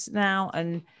 daughters now,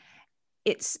 and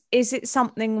is it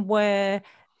something where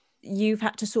you've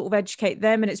had to sort of educate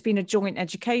them, and it's been a joint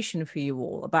education for you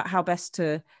all about how best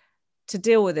to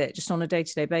deal with it just on a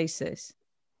day-to-day basis?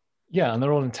 Yeah, and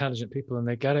they're all intelligent people, and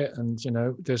they get it. And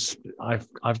I've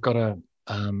got a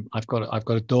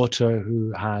daughter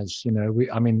who has,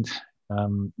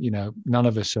 none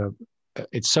of us are.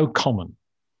 It's so common.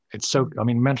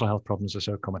 Mental health problems are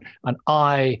so common, and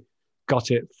I got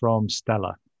it from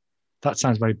Stella. That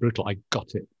sounds very brutal. I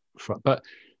got it from, but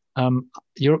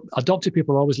your adopted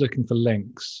people are always looking for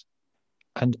links,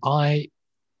 and I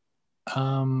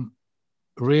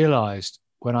realized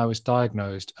when I was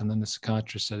diagnosed, and then the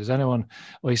psychiatrist said, "Is anyone?"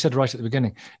 Well, he said right at the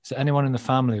beginning, "Is there anyone in the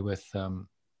family with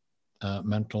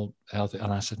mental health?"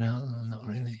 And I said, "No, not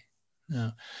really,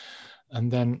 no."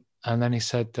 And then he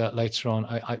said that later on,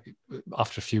 I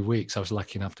after a few weeks, I was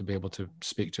lucky enough to be able to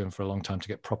speak to him for a long time to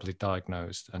get properly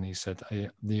diagnosed. And he said,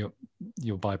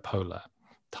 "You're bipolar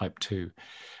type 2.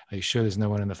 Are you sure there's no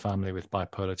one in the family with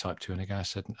bipolar type 2?" And the guy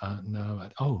said, "No."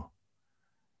 "Oh,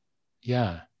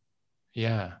 yeah,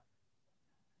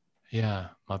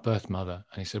 my birth mother."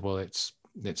 And he said, "Well, it's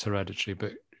hereditary,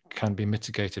 but can be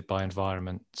mitigated by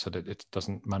environment so that it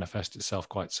doesn't manifest itself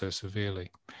quite so severely."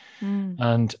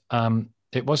 And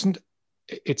it wasn't.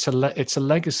 It's a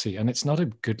legacy, and it's not a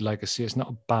good legacy. It's not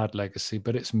a bad legacy,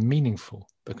 but it's meaningful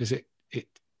because it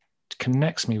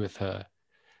connects me with her,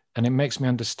 and it makes me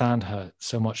understand her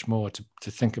so much more.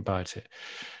 To think about it,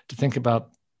 to think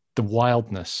about the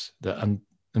wildness and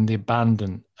the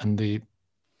abandon and the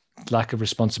lack of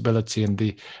responsibility and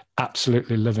the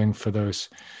absolutely living for those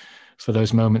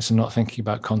moments and not thinking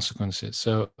about consequences.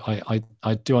 So I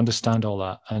do understand all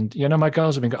that. And, my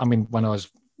girls have been, when I was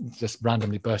just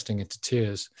randomly bursting into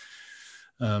tears,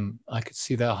 I could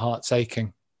see their hearts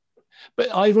aching. But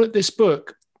I wrote this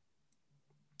book,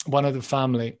 one of the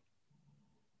family,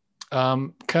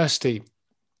 Kirsty,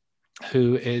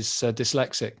 who is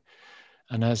dyslexic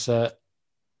and has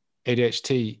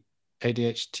ADHD,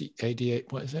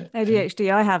 what is it?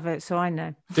 ADHD, I have it, so I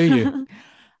know. Do you?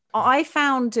 I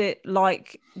found it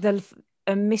like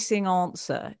a missing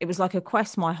answer. It was like a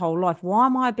quest my whole life. Why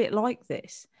am I a bit like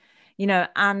this?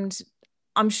 And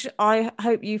I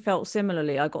hope you felt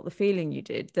similarly. I got the feeling you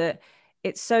did, that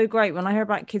it's so great when I hear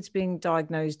about kids being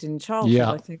diagnosed in childhood.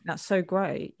 Yeah. I think that's so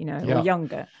great, or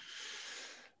younger.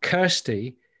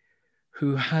 Kirsty,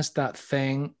 who has that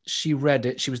thing, she read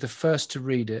it. She was the first to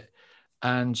read it.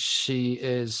 And she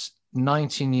is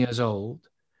 19 years old,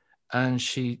 and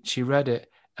she read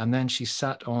it, and then she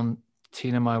sat on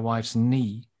Tina, my wife's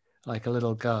knee, like a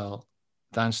little girl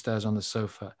downstairs on the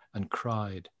sofa and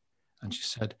cried. And she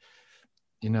said,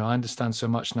 I understand so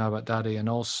much now about Daddy, and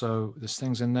also there's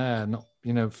things in there, not,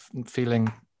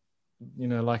 feeling,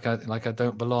 like I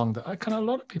don't belong, that a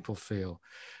lot of people feel.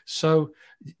 So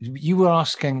you were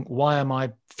asking, why am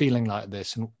I feeling like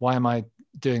this, and why am I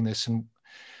doing this and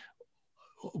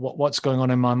what's going on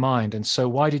in my mind? And so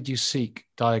why did you seek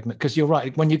diagnosis? Because you're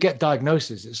right. When you get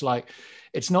diagnosis, it's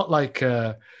not like,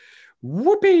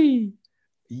 whoopee,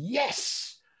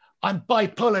 yes, I'm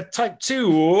bipolar type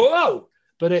 2. Whoa.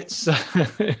 But it's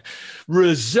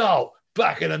result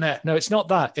back in the net. No, it's not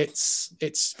that. It's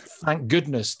thank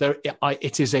goodness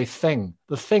it is a thing.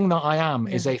 The thing that I am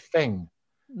is a thing.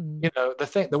 You know,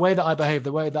 the way that I behave,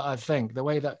 the way that I think, the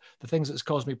way that the things that's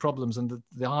caused me problems and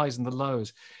the highs and the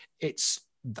lows,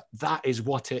 that is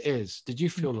what it is. Did you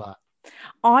feel that?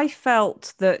 I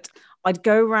felt that I'd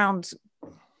go around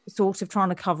sort of trying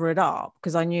to cover it up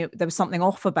because I knew there was something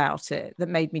off about it that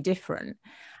made me different.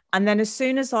 And then as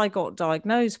soon as I got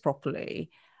diagnosed properly,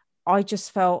 I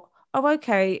just felt, oh,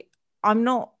 okay,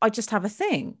 I just have a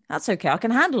thing. That's okay. I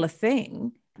can handle a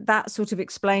thing. That sort of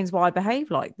explains why I behave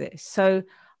like this. So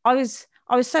I was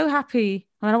so happy.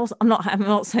 I mean, I'm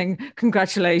not saying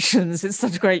congratulations. It's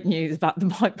such great news about the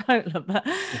bipolar, but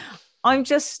I'm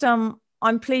just,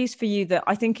 I'm pleased for you that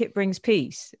I think it brings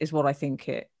peace is what I think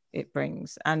it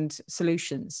brings, and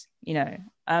solutions, you know.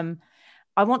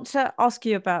 I want to ask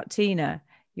you about Tina,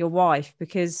 your wife,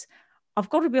 because I've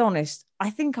got to be honest, I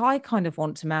think I kind of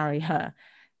want to marry her.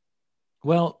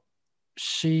 Well,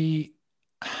 she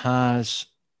has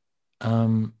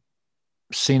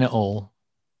seen it all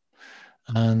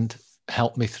and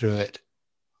helped me through it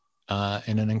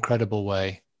in an incredible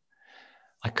way.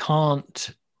 I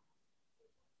can't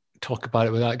talk about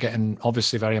it without getting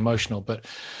obviously very emotional, but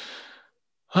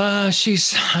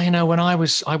she's, you know, when I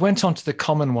went onto the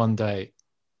common one day,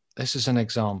 this is an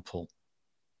example,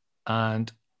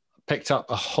 and picked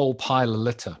up a whole pile of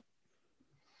litter.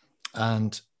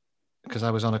 And because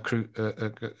I was on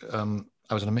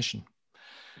I was on a mission.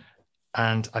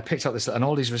 And I picked up this and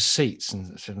all these receipts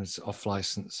and off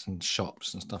license and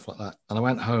shops and stuff like that. And I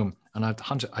went home and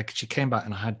she came back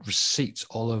and I had receipts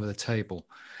all over the table.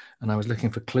 And I was looking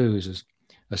for clues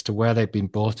as to where they'd been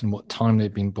bought and what time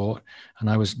they'd been bought. And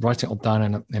I was writing it all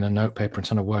down in a notepaper and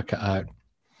trying to work it out.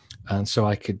 And so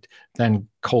I could then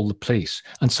call the police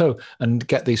and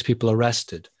get these people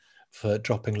arrested for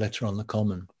dropping litter on the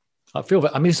common. I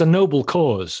mean, it's a noble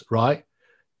cause, right?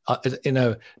 You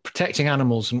know, protecting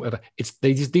animals and whatever.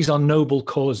 These are noble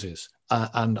causes,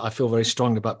 and I feel very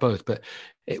strongly about both. But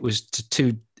it was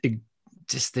to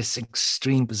just this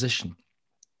extreme position,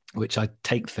 which I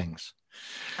take things.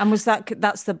 And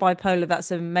that's the bipolar?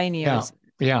 That's a mania.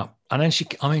 Yeah. And then she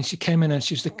came in and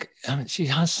she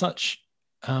has such,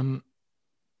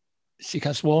 she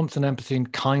has warmth and empathy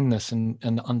and kindness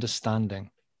and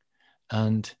understanding,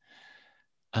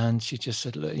 and she just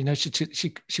said, look, you know,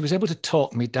 she was able to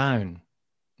talk me down,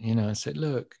 you know, and said,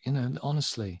 look, you know,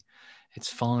 honestly, it's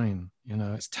fine. You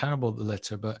know, it's terrible, the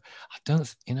litter, but I don't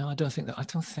think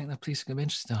the police are going to be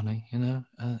interested, honey, you know,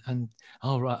 and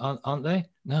all right, aren't they?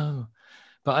 No,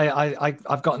 but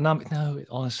I've got no,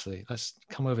 honestly, let's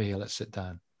come over here. Let's sit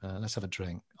down. Let's have a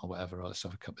drink or whatever, or let's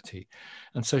have a cup of tea.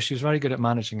 And so she was very good at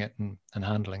managing it and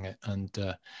handling it. And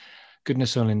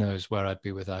goodness only knows where I'd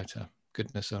be without her.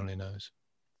 Goodness only knows.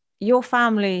 Your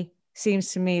family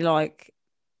seems to me like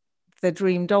the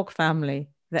dream dog family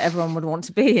that everyone would want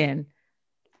to be in.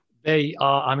 They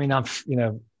are. I mean,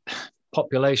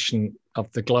 population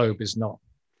of the globe is not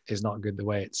good the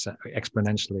way it's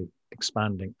exponentially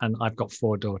expanding. And I've got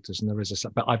 4 daughters, and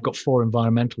but I've got 4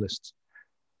 environmentalists,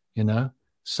 you know.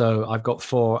 So I've got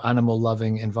 4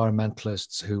 animal-loving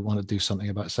environmentalists who want to do something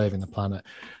about saving the planet.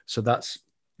 So that's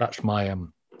my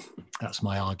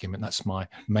argument. That's my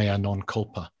mea non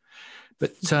culpa.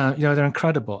 But you know, they're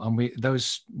incredible, and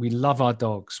we love our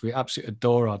dogs. We absolutely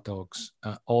adore our dogs,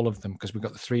 all of them, because we've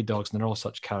got the 3 dogs, and they're all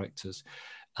such characters,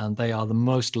 and they are the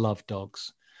most loved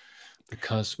dogs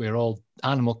because we're all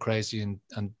animal crazy and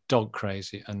dog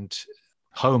crazy, and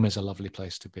home is a lovely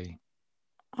place to be.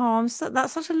 Oh,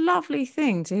 that's such a lovely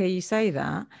thing to hear you say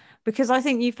that, because I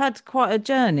think you've had quite a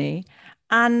journey,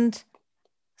 and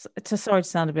sorry to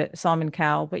sound a bit Simon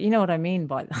Cowell, but you know what I mean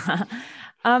by that.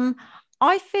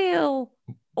 I feel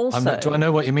also. Do I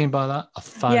know what you mean by that?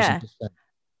 1,000%.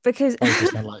 Because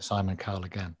 100% like Simon Cowell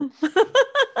again.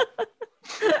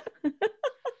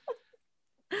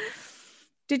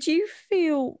 Did you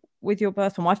feel with your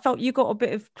birth mom? I felt you got a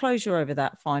bit of closure over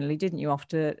that finally, didn't you?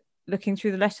 After looking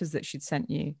through the letters that she'd sent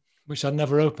you, which I'd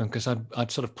never opened because I'd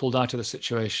sort of pulled out of the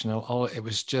situation. Oh, it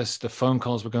was just the phone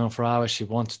calls were going for hours. She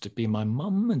wanted to be my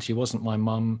mum, and she wasn't my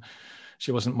mum.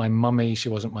 She wasn't my mummy. She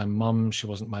wasn't my mum. She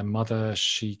wasn't my mother.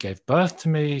 She gave birth to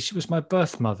me. She was my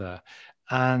birth mother.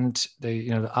 And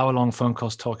the hour-long phone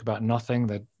calls talk about nothing.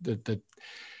 The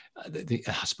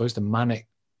I suppose the manic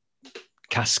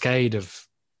cascade of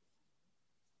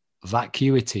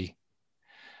vacuity.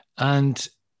 And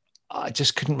I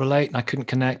just couldn't relate and I couldn't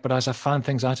connect. But as I found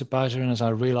things out about her and as I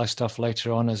realized stuff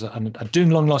later on, and doing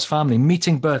Long Lost Family,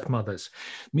 meeting birth mothers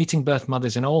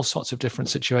in all sorts of different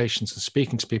situations and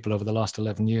speaking to people over the last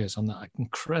 11 years on that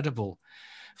incredible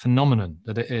phenomenon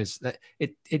that it is, that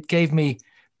it gave me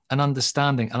an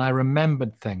understanding. And I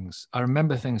remembered things. I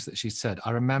remember things that she said.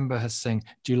 I remember her saying,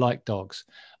 "Do you like dogs?"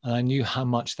 And I knew how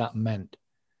much that meant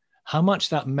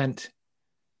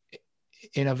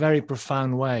in a very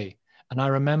profound way. And I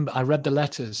remember I read the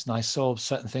letters and I saw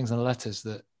certain things in the letters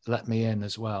that let me in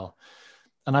as well.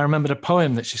 And I remembered a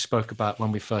poem that she spoke about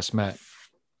when we first met,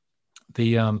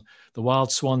 the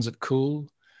Wild Swans at Cool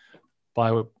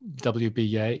by W.B.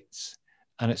 Yeats.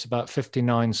 And it's about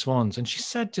 59 swans. And she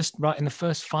said, just right in the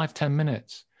first 5-10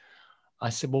 minutes, I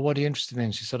said, "Well, what are you interested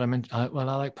in?" She said, I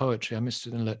like poetry. I'm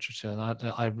interested in literature. And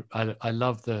I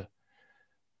love the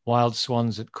Wild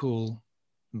Swans at Cool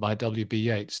by W.B.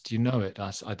 Yeats. Do you know it?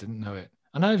 I didn't know it.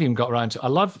 And I've even got around to,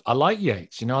 I like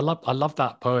Yeats. I love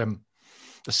that poem,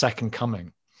 The Second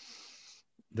Coming.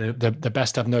 The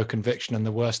best have no conviction and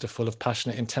the worst are full of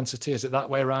passionate intensity. Is it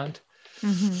that way around?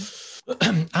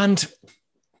 Mm-hmm. And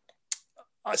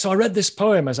so I read this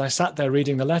poem as I sat there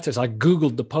reading the letters. I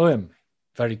Googled the poem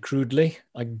very crudely.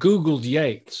 I Googled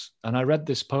Yeats and I read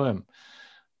this poem.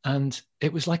 And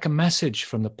it was like a message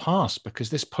from the past, because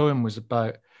this poem was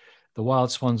about the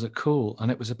wild swans at Cool,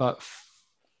 and it was about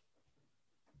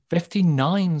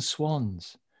 59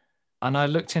 swans. And I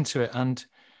looked into it, and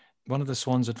one of the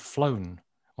swans had flown,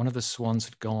 one of the swans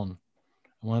had gone,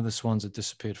 and one of the swans had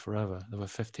disappeared forever. There were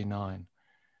 59.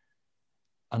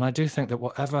 And I do think that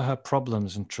whatever her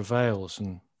problems and travails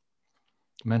and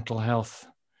mental health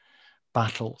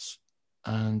battles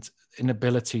and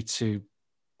inability to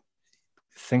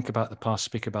think about the past,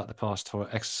 speak about the past, or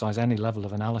exercise any level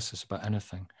of analysis about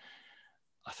anything,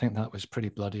 I think that was pretty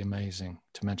bloody amazing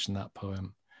to mention that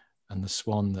poem and the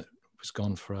swan that was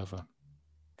gone forever.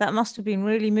 That must have been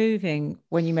really moving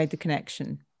when you made the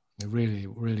connection. It really,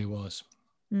 really was.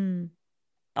 Mm.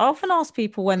 I often ask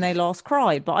people when they last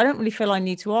cried, but I don't really feel I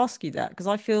need to ask you that, because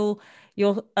I feel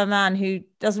you're a man who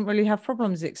doesn't really have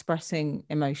problems expressing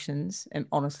emotions,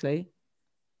 honestly.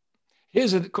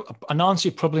 Here's an answer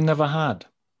you probably never had.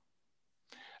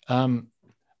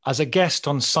 As a guest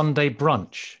on Sunday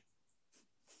Brunch.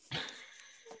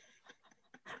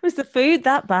 Was the food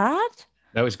that bad?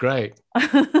 That was great.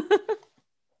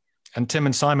 And Tim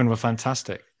and Simon were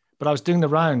fantastic. But I was doing the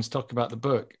rounds talking about the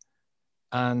book.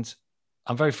 And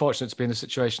I'm very fortunate to be in a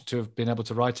situation to have been able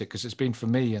to write it, because it's been for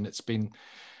me, and it's been,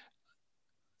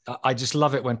 I just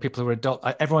love it when people who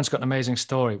are everyone's got an amazing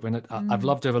story. I've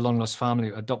loved over Long Lost Family,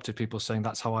 adopted people saying,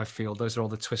 "That's how I feel." Those are all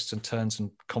the twists and turns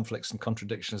and conflicts and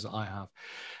contradictions that I have.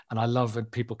 And I love when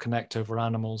people connect over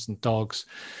animals and dogs.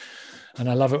 And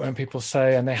I love it when people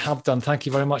say, and they have done, "Thank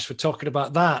you very much for talking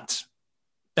about that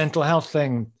mental health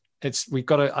thing. We've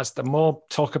got to, as the more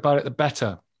talk about it, the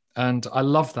better." And I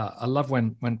love that. I love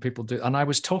when people do. And I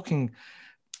was talking,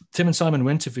 Tim and Simon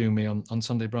were interviewing me on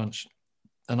Sunday Brunch,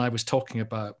 and I was talking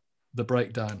about the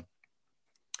breakdown.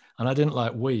 And I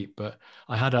didn't weep, but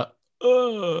I had a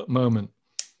moment.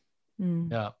 Mm.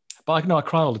 Yeah. But I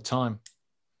cry all the time.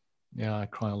 Yeah, I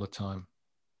cry all the time.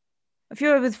 If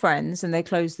you're with friends and they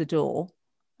closed the door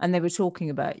and they were talking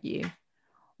about you,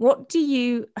 what do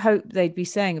you hope they'd be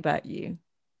saying about you?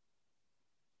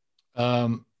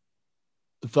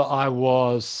 That I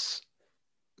was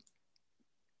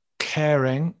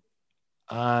caring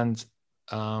and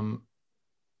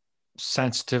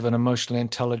sensitive and emotionally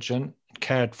intelligent,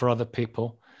 cared for other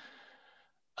people,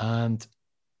 and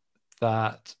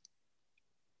that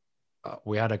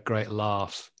we had a great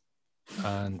laugh,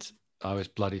 and I was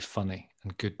bloody funny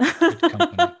and good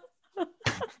company.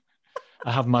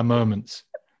 I have my moments.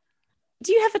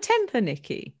 Do you have a temper,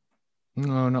 Nicky?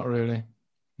 No, not really.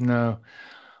 No.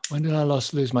 When did I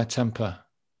lose my temper?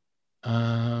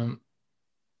 Somebody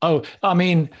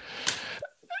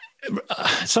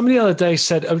the other day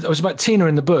said, it was about Tina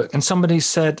in the book, and somebody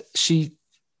said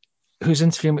who's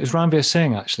interviewing, it was Ranveer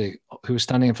Singh, actually, who was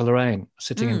sitting in for Lorraine,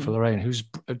 who's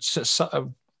a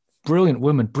brilliant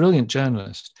woman, brilliant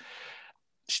journalist.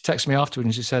 She texted me afterward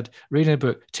and she said, reading a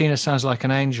book, Tina sounds like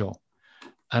an angel.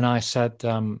 And I said,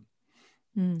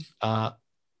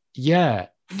 yeah,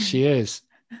 she is.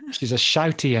 She's a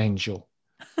shouty angel.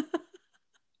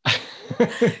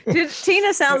 Did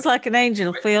Tina sounds like an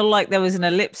angel feel like there was an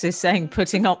ellipsis saying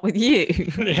putting up with you?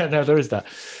 Yeah, no, there is that.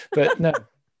 But no,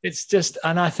 it's just,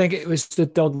 and I think it was the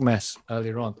dog mess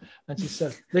earlier on. And she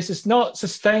said, "This is not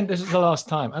sustained. This is the last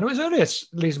time." And it was only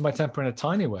losing my temper in a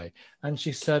tiny way. And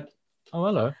she said, "Oh,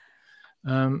 hello.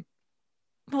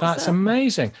 That's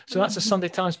amazing. So that's a Sunday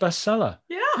Times bestseller.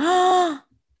 Yeah.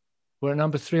 We're at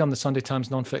number 3 on the Sunday Times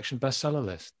non-fiction bestseller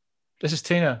list. This is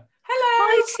Tina. Hello.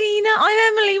 Hi, Tina.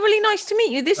 I'm Emily. Really nice to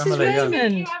meet you. This Emily, is Raymond. Nice to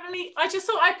meet you, Emily. I just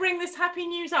thought I'd bring this happy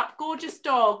news up. Gorgeous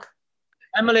dog.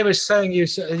 Emily was saying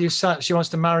she wants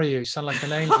to marry you. You sound like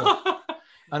an angel.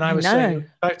 And I was saying,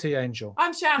 you're a shouty angel.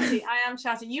 I'm shouty. I am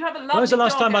shouty. You have a lovely When was the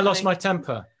last dog, time Emily. I lost my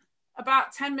temper?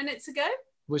 About 10 minutes ago.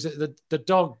 Was it the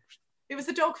dog? It was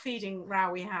the dog feeding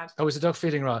row we had. Oh, it was the dog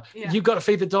feeding row. Yeah. You've got to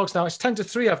feed the dogs now. It's 10 to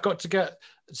 3.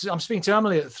 I'm speaking to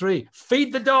Emily at 3.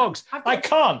 Feed the dogs. I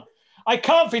can't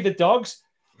feed the dogs.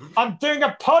 I'm doing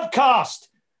a podcast.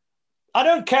 I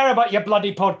don't care about your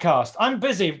bloody podcast. I'm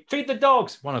busy. Feed the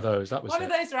dogs. One of those. That was one of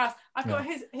those are us. I've got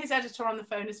his editor on the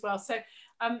phone as well. So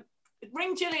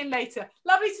ring Gillian later.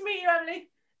 Lovely to meet you, Emily.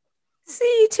 See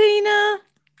you, Tina.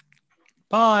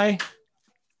 Bye.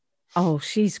 Oh,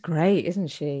 she's great, isn't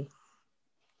she?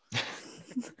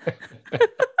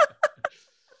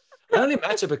 I only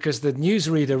met her because the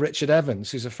newsreader Richard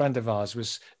Evans, who's a friend of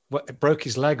ours, broke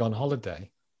his leg on holiday,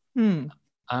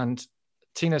 and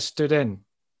Tina stood in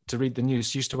to read the news.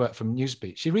 She used to work from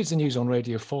Newsbeat. She reads the news on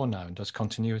Radio 4 now and does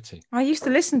continuity. I used to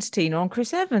listen to Tina on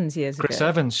Chris Evans years ago. Chris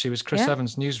Evans, she was Chris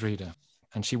Evans' newsreader,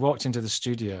 and she walked into the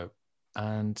studio,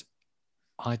 and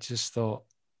I just thought,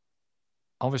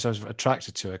 obviously I was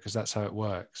attracted to her because that's how it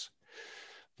works.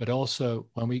 But also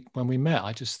when we met,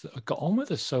 I got on with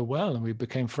her so well, and we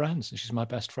became friends, and she's my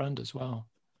best friend as well.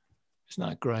 Isn't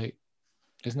that great?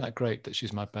 Isn't that great that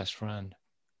she's my best friend?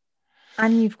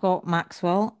 And you've got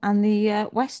Maxwell and the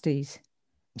Westies.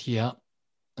 Yeah,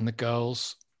 and the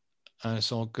girls, and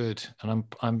it's all good. And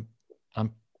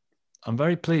I'm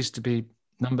very pleased to be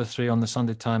number 3 on the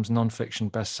Sunday Times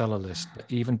non-fiction bestseller list. But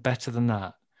even better than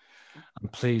that, I'm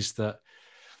pleased that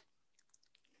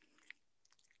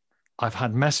I've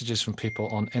had messages from people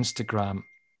on Instagram.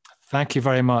 Thank you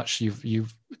very much.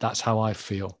 That's how I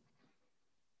feel.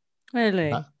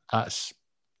 Really? That's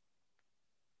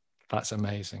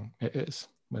amazing. It is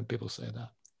when people say that.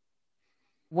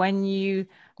 When you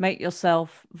make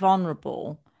yourself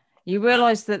vulnerable, you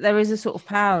realize that there is a sort of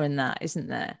power in that, isn't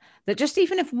there? That just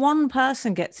even if one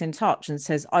person gets in touch and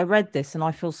says, I read this and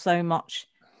I feel so much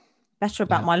better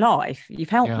about my life, you've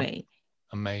helped me.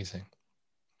 Amazing.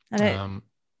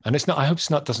 And it's not, I hope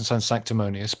it's not, doesn't sound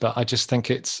sanctimonious, but I just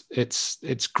think it's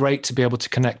great to be able to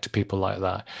connect to people like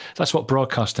that. That's what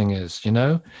broadcasting is,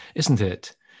 isn't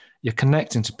it? You're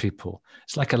connecting to people.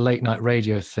 It's like a late night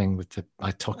radio thing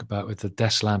I talk about with the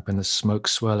desk lamp and the smoke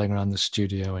swirling around the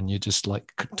studio, and you're just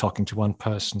like talking to one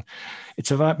person.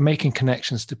 It's about making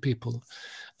connections to people.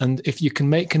 And if you can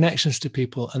make connections to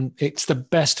people, and it's the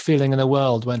best feeling in the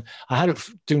world. When I had it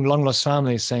doing Long Lost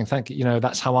Families, saying thank you,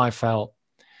 that's how I felt.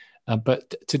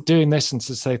 But to doing this and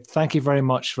to say thank you very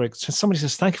much somebody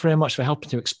says thank you very much for helping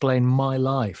to explain my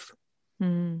life.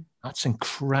 That's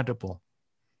incredible.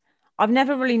 I've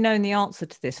never really known the answer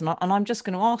to this, and I'm just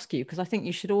going to ask you because I think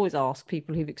you should always ask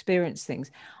people who've experienced things.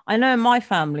 I know in my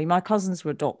family, my cousins were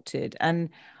adopted, and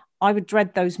I would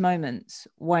dread those moments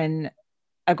when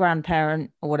a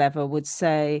grandparent or whatever would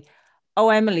say, oh,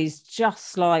 Emily's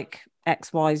just like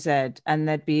XYZ, and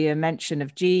there'd be a mention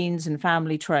of genes and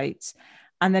family traits,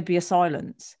 and there'd be a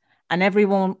silence, and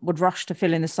everyone would rush to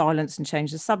fill in the silence and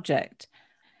change the subject.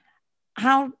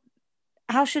 How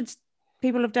should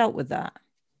people have dealt with that?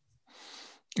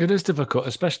 It is difficult,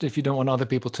 especially if you don't want other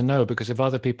people to know, because if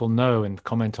other people know and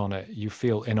comment on it, you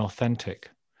feel inauthentic.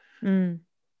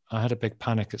 I had a big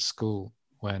panic at school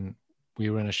when we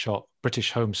were in a shop,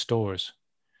 British Home Stores,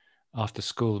 after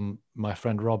school. My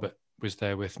friend Robert was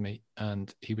there with me,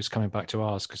 and he was coming back to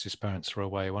ours because his parents were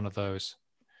away. One of those.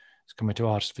 He's coming to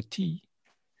ours for tea.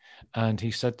 And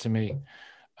he said to me,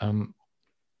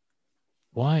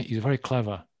 why? He's very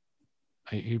clever.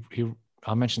 I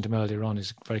mentioned him earlier on.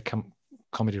 He's a very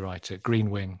comedy writer. Green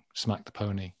Wing, Smack the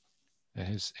Pony.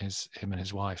 Him and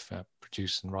his wife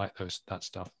produce and write that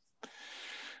stuff.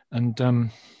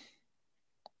 And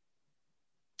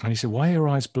he said, why are your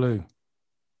eyes blue?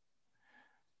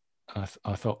 And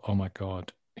I thought, oh my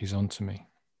God, he's on to me.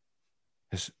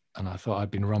 And I thought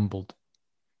I'd been rumbled.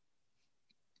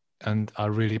 And I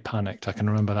really panicked. I can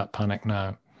remember that panic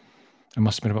now. I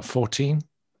must have been about 14.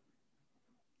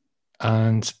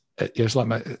 And it was like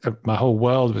my whole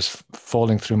world was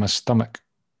falling through my stomach.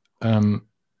 And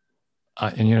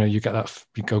you get that,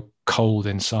 you go cold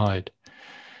inside.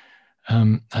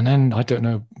 And then, I don't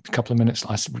know, a couple of minutes,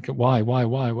 I said, why?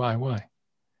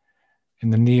 In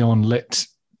the neon lit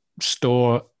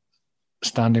store,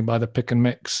 standing by the pick and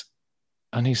mix.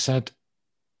 And he said,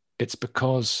 it's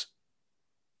because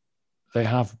they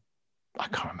have, I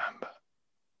can't remember.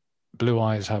 blue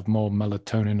eyes have more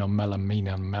melatonin or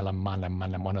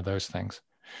melamine, one of those things.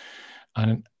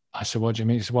 And I said, what do you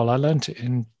mean? He said, well, I learned it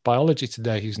in biology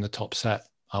today. He's in the top set.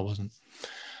 I wasn't.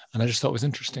 And I just thought it was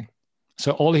interesting.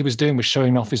 So all he was doing was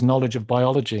showing off his knowledge of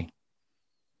biology.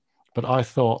 But I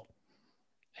thought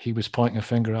he was pointing a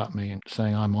finger at me and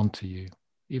saying, I'm onto you,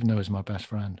 even though he's my best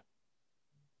friend.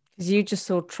 Because you just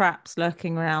saw traps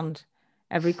lurking around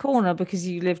every corner because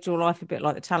you lived your life a bit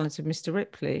like the talented Mr.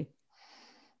 Ripley.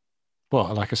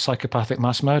 Well, like a psychopathic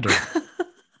mass murderer.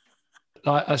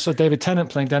 I saw David Tennant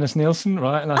playing Dennis Nielsen,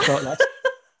 right? And I thought,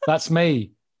 that's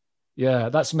me. Yeah,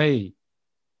 that's me.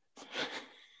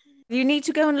 You need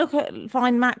to go and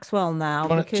find Maxwell now.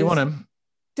 Do you want him?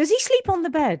 Does he sleep on the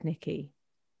bed, Nicky?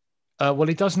 Well,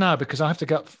 he does now because I have to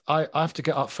get up. I have to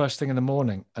get up first thing in the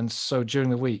morning, and so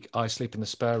during the week I sleep in the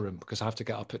spare room because I have to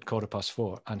get up at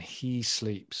 4:15, and he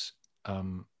sleeps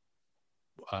on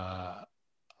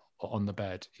the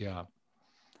bed. Yeah.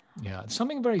 There's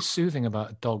something very soothing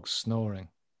about a dog snoring,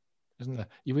 isn't there?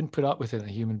 You wouldn't put up with it in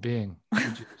a human being.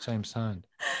 Same sound.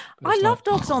 I love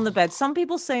dogs on the bed. Some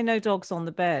people say no dogs on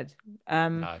the bed.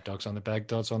 No, dogs on the bed,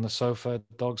 dogs on the sofa,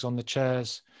 dogs on the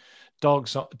chairs.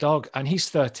 And he's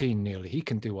 13 nearly. He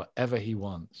can do whatever he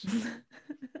wants.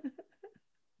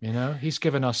 He's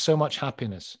given us so much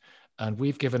happiness, and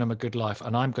we've given him a good life,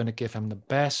 and I'm going to give him the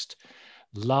best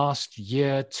last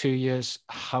year, 2 years,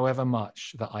 however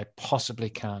much that I possibly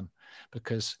can,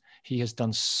 because he has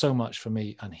done so much for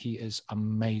me, and he is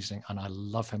amazing, and I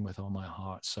love him with all my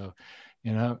heart. So,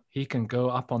 he can go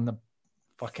up on the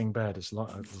fucking bed as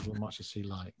much as he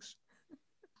likes.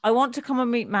 I want to come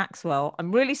and meet Maxwell.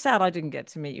 I'm really sad I didn't get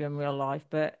to meet you in real life,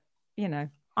 but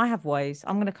I have ways.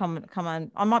 I'm going to come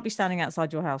and I might be standing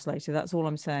outside your house later. That's all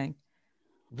I'm saying.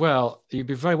 Well, you'd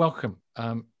be very welcome.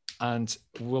 And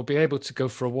we'll be able to go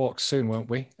for a walk soon,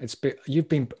 won't we?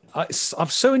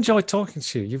 I've so enjoyed talking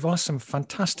to you. You've asked some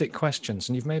fantastic questions,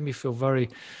 and you've made me feel very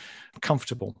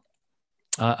comfortable.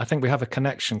 I think we have a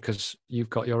connection because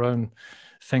you've got your own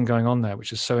thing going on there,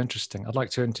 which is so interesting. I'd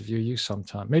like to interview you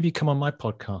sometime. Maybe come on my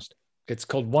podcast. It's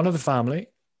called One of the Family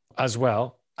as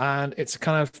well. And it's a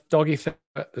kind of doggy thing.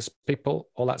 There's people,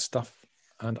 all that stuff.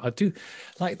 And I do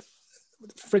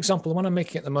for example, the one I'm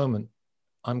making at the moment,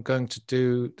 I'm going to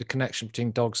do the connection between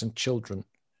dogs and children.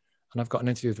 And I've got an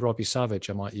interview with Robbie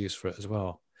Savage I might use for it as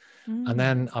well. And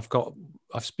then I've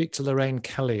speak to Lorraine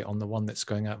Kelly on the one that's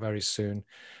going out very soon.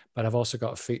 But I've also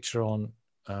got a feature on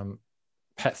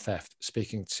pet theft,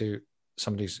 speaking to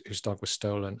somebody whose dog was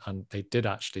stolen, and they did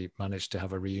actually manage to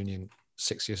have a reunion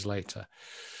 6 years later.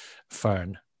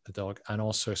 Fern, the dog, and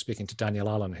also speaking to Daniel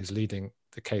Allen, who's leading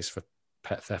the case for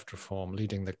pet theft reform,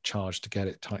 leading the charge to get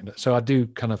it tightened up. So I do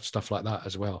kind of stuff like that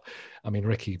as well. I mean,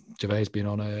 Ricky Gervais been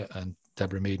on it, and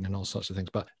Deborah Meaden, and all sorts of things,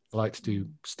 but I like to do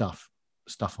stuff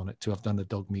on it too. I've done the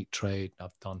dog meat trade.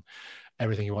 I've done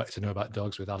everything you wanted to know about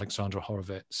dogs with Alexandra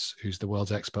Horowitz, who's the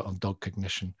world's expert on dog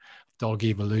cognition, dog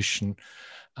evolution.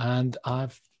 And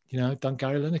I've, done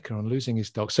Gary Lineker on losing his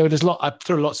dog. So I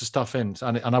throw lots of stuff in,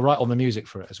 and I write all the music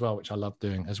for it as well, which I love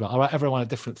doing as well. I write everyone a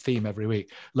different theme every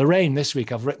week. Lorraine, this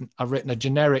week, I've written a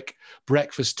generic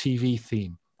breakfast TV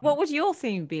theme. What would your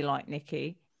theme be like,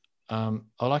 Nicky? I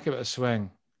like a bit of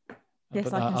swing. Yes,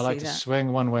 but I can I like see to that.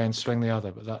 swing one way and swing the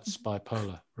other, but that's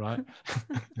bipolar, right?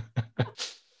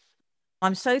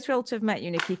 I'm so thrilled to have met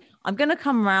you, Nicky. I'm going to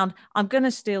come around. I'm going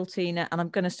to steal Tina, and I'm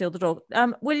going to steal the dog.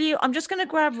 Will you? I'm just going to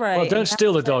grab Ray. Well, don't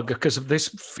steal the dog, because of this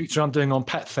feature I'm doing on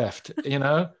pet theft,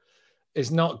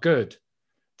 is not good.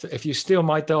 If you steal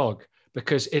my dog,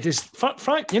 because it is,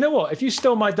 Frank, you know what? If you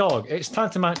steal my dog, it's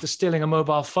tantamount to stealing a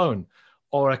mobile phone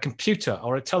or a computer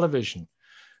or a television.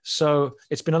 So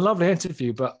it's been a lovely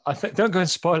interview, but I think don't go and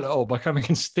spoil it all by coming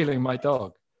and stealing my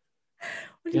dog.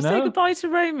 Will you say goodbye to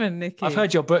Raymond, Nicky? I've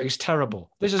heard your book is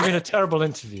terrible. This has been a terrible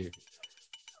interview.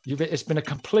 It's been a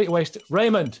complete waste.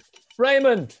 Raymond's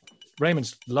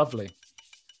lovely.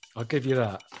 I'll give you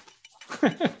that.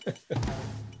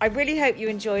 I really hope you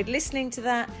enjoyed listening to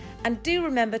that, and do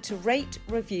remember to rate,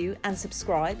 review and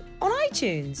subscribe on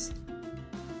iTunes.